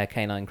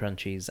 Canine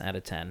Crunchies out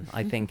of 10.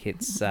 I think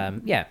it's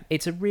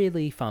it's a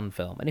really fun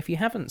film. And if you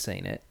haven't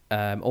seen it,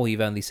 or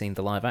you've only seen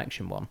the live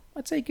action one,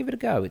 I'd say give it a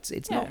go.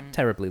 It's not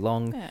terribly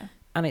long,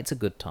 and it's a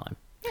good time.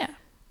 Yeah.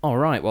 All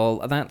right, well,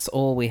 that's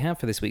all we have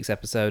for this week's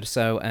episode.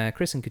 So,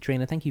 Chris and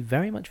Katrina, thank you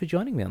very much for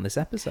joining me on this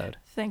episode.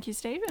 Thank you,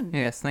 Stephen.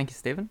 Yes, thank you,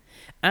 Stephen.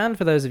 And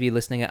for those of you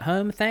listening at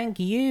home, thank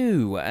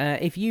you.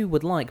 If you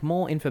would like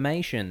more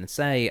information,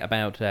 say,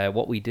 about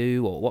what we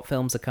do or what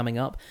films are coming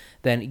up,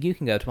 then you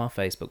can go to our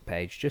Facebook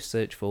page. Just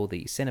search for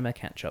the Cinema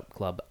Catch-Up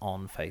Club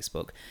on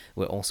Facebook.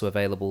 We're also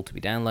available to be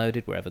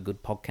downloaded wherever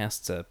good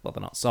podcasts are, well,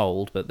 they're not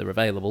sold, but they're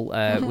available.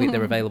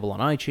 They're available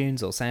on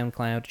iTunes or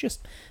SoundCloud.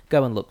 Just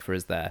go and look for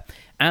us there.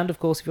 And of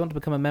course, if you want to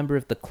become a member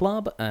of the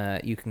club,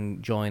 you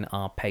can join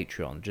our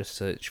Patreon. Just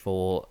search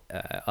for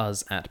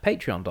us at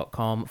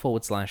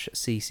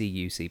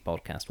patreon.com/CCUC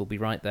podcast. We'll be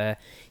right there.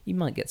 You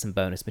might get some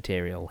bonus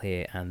material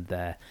here and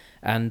there.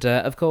 And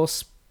of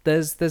course,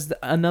 there's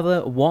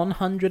another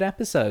 100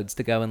 episodes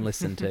to go and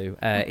listen to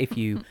if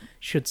you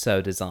should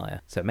so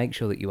desire. So make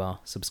sure that you are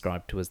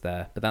subscribed to us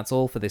there. But that's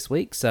all for this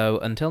week. So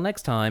until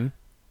next time,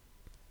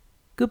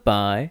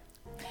 goodbye.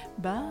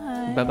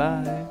 Bye.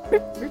 Bye-bye.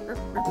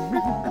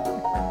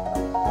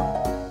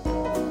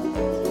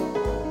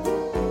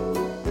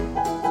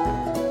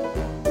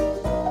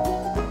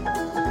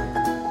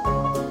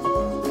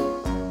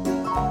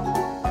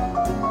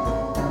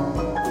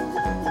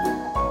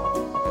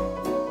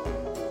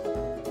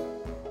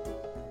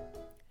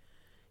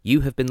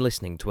 You have been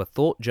listening to a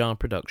Thought Jar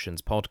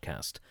Productions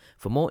podcast.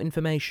 For more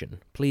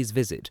information, please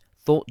visit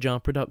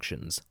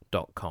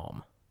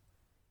thoughtjarproductions.com.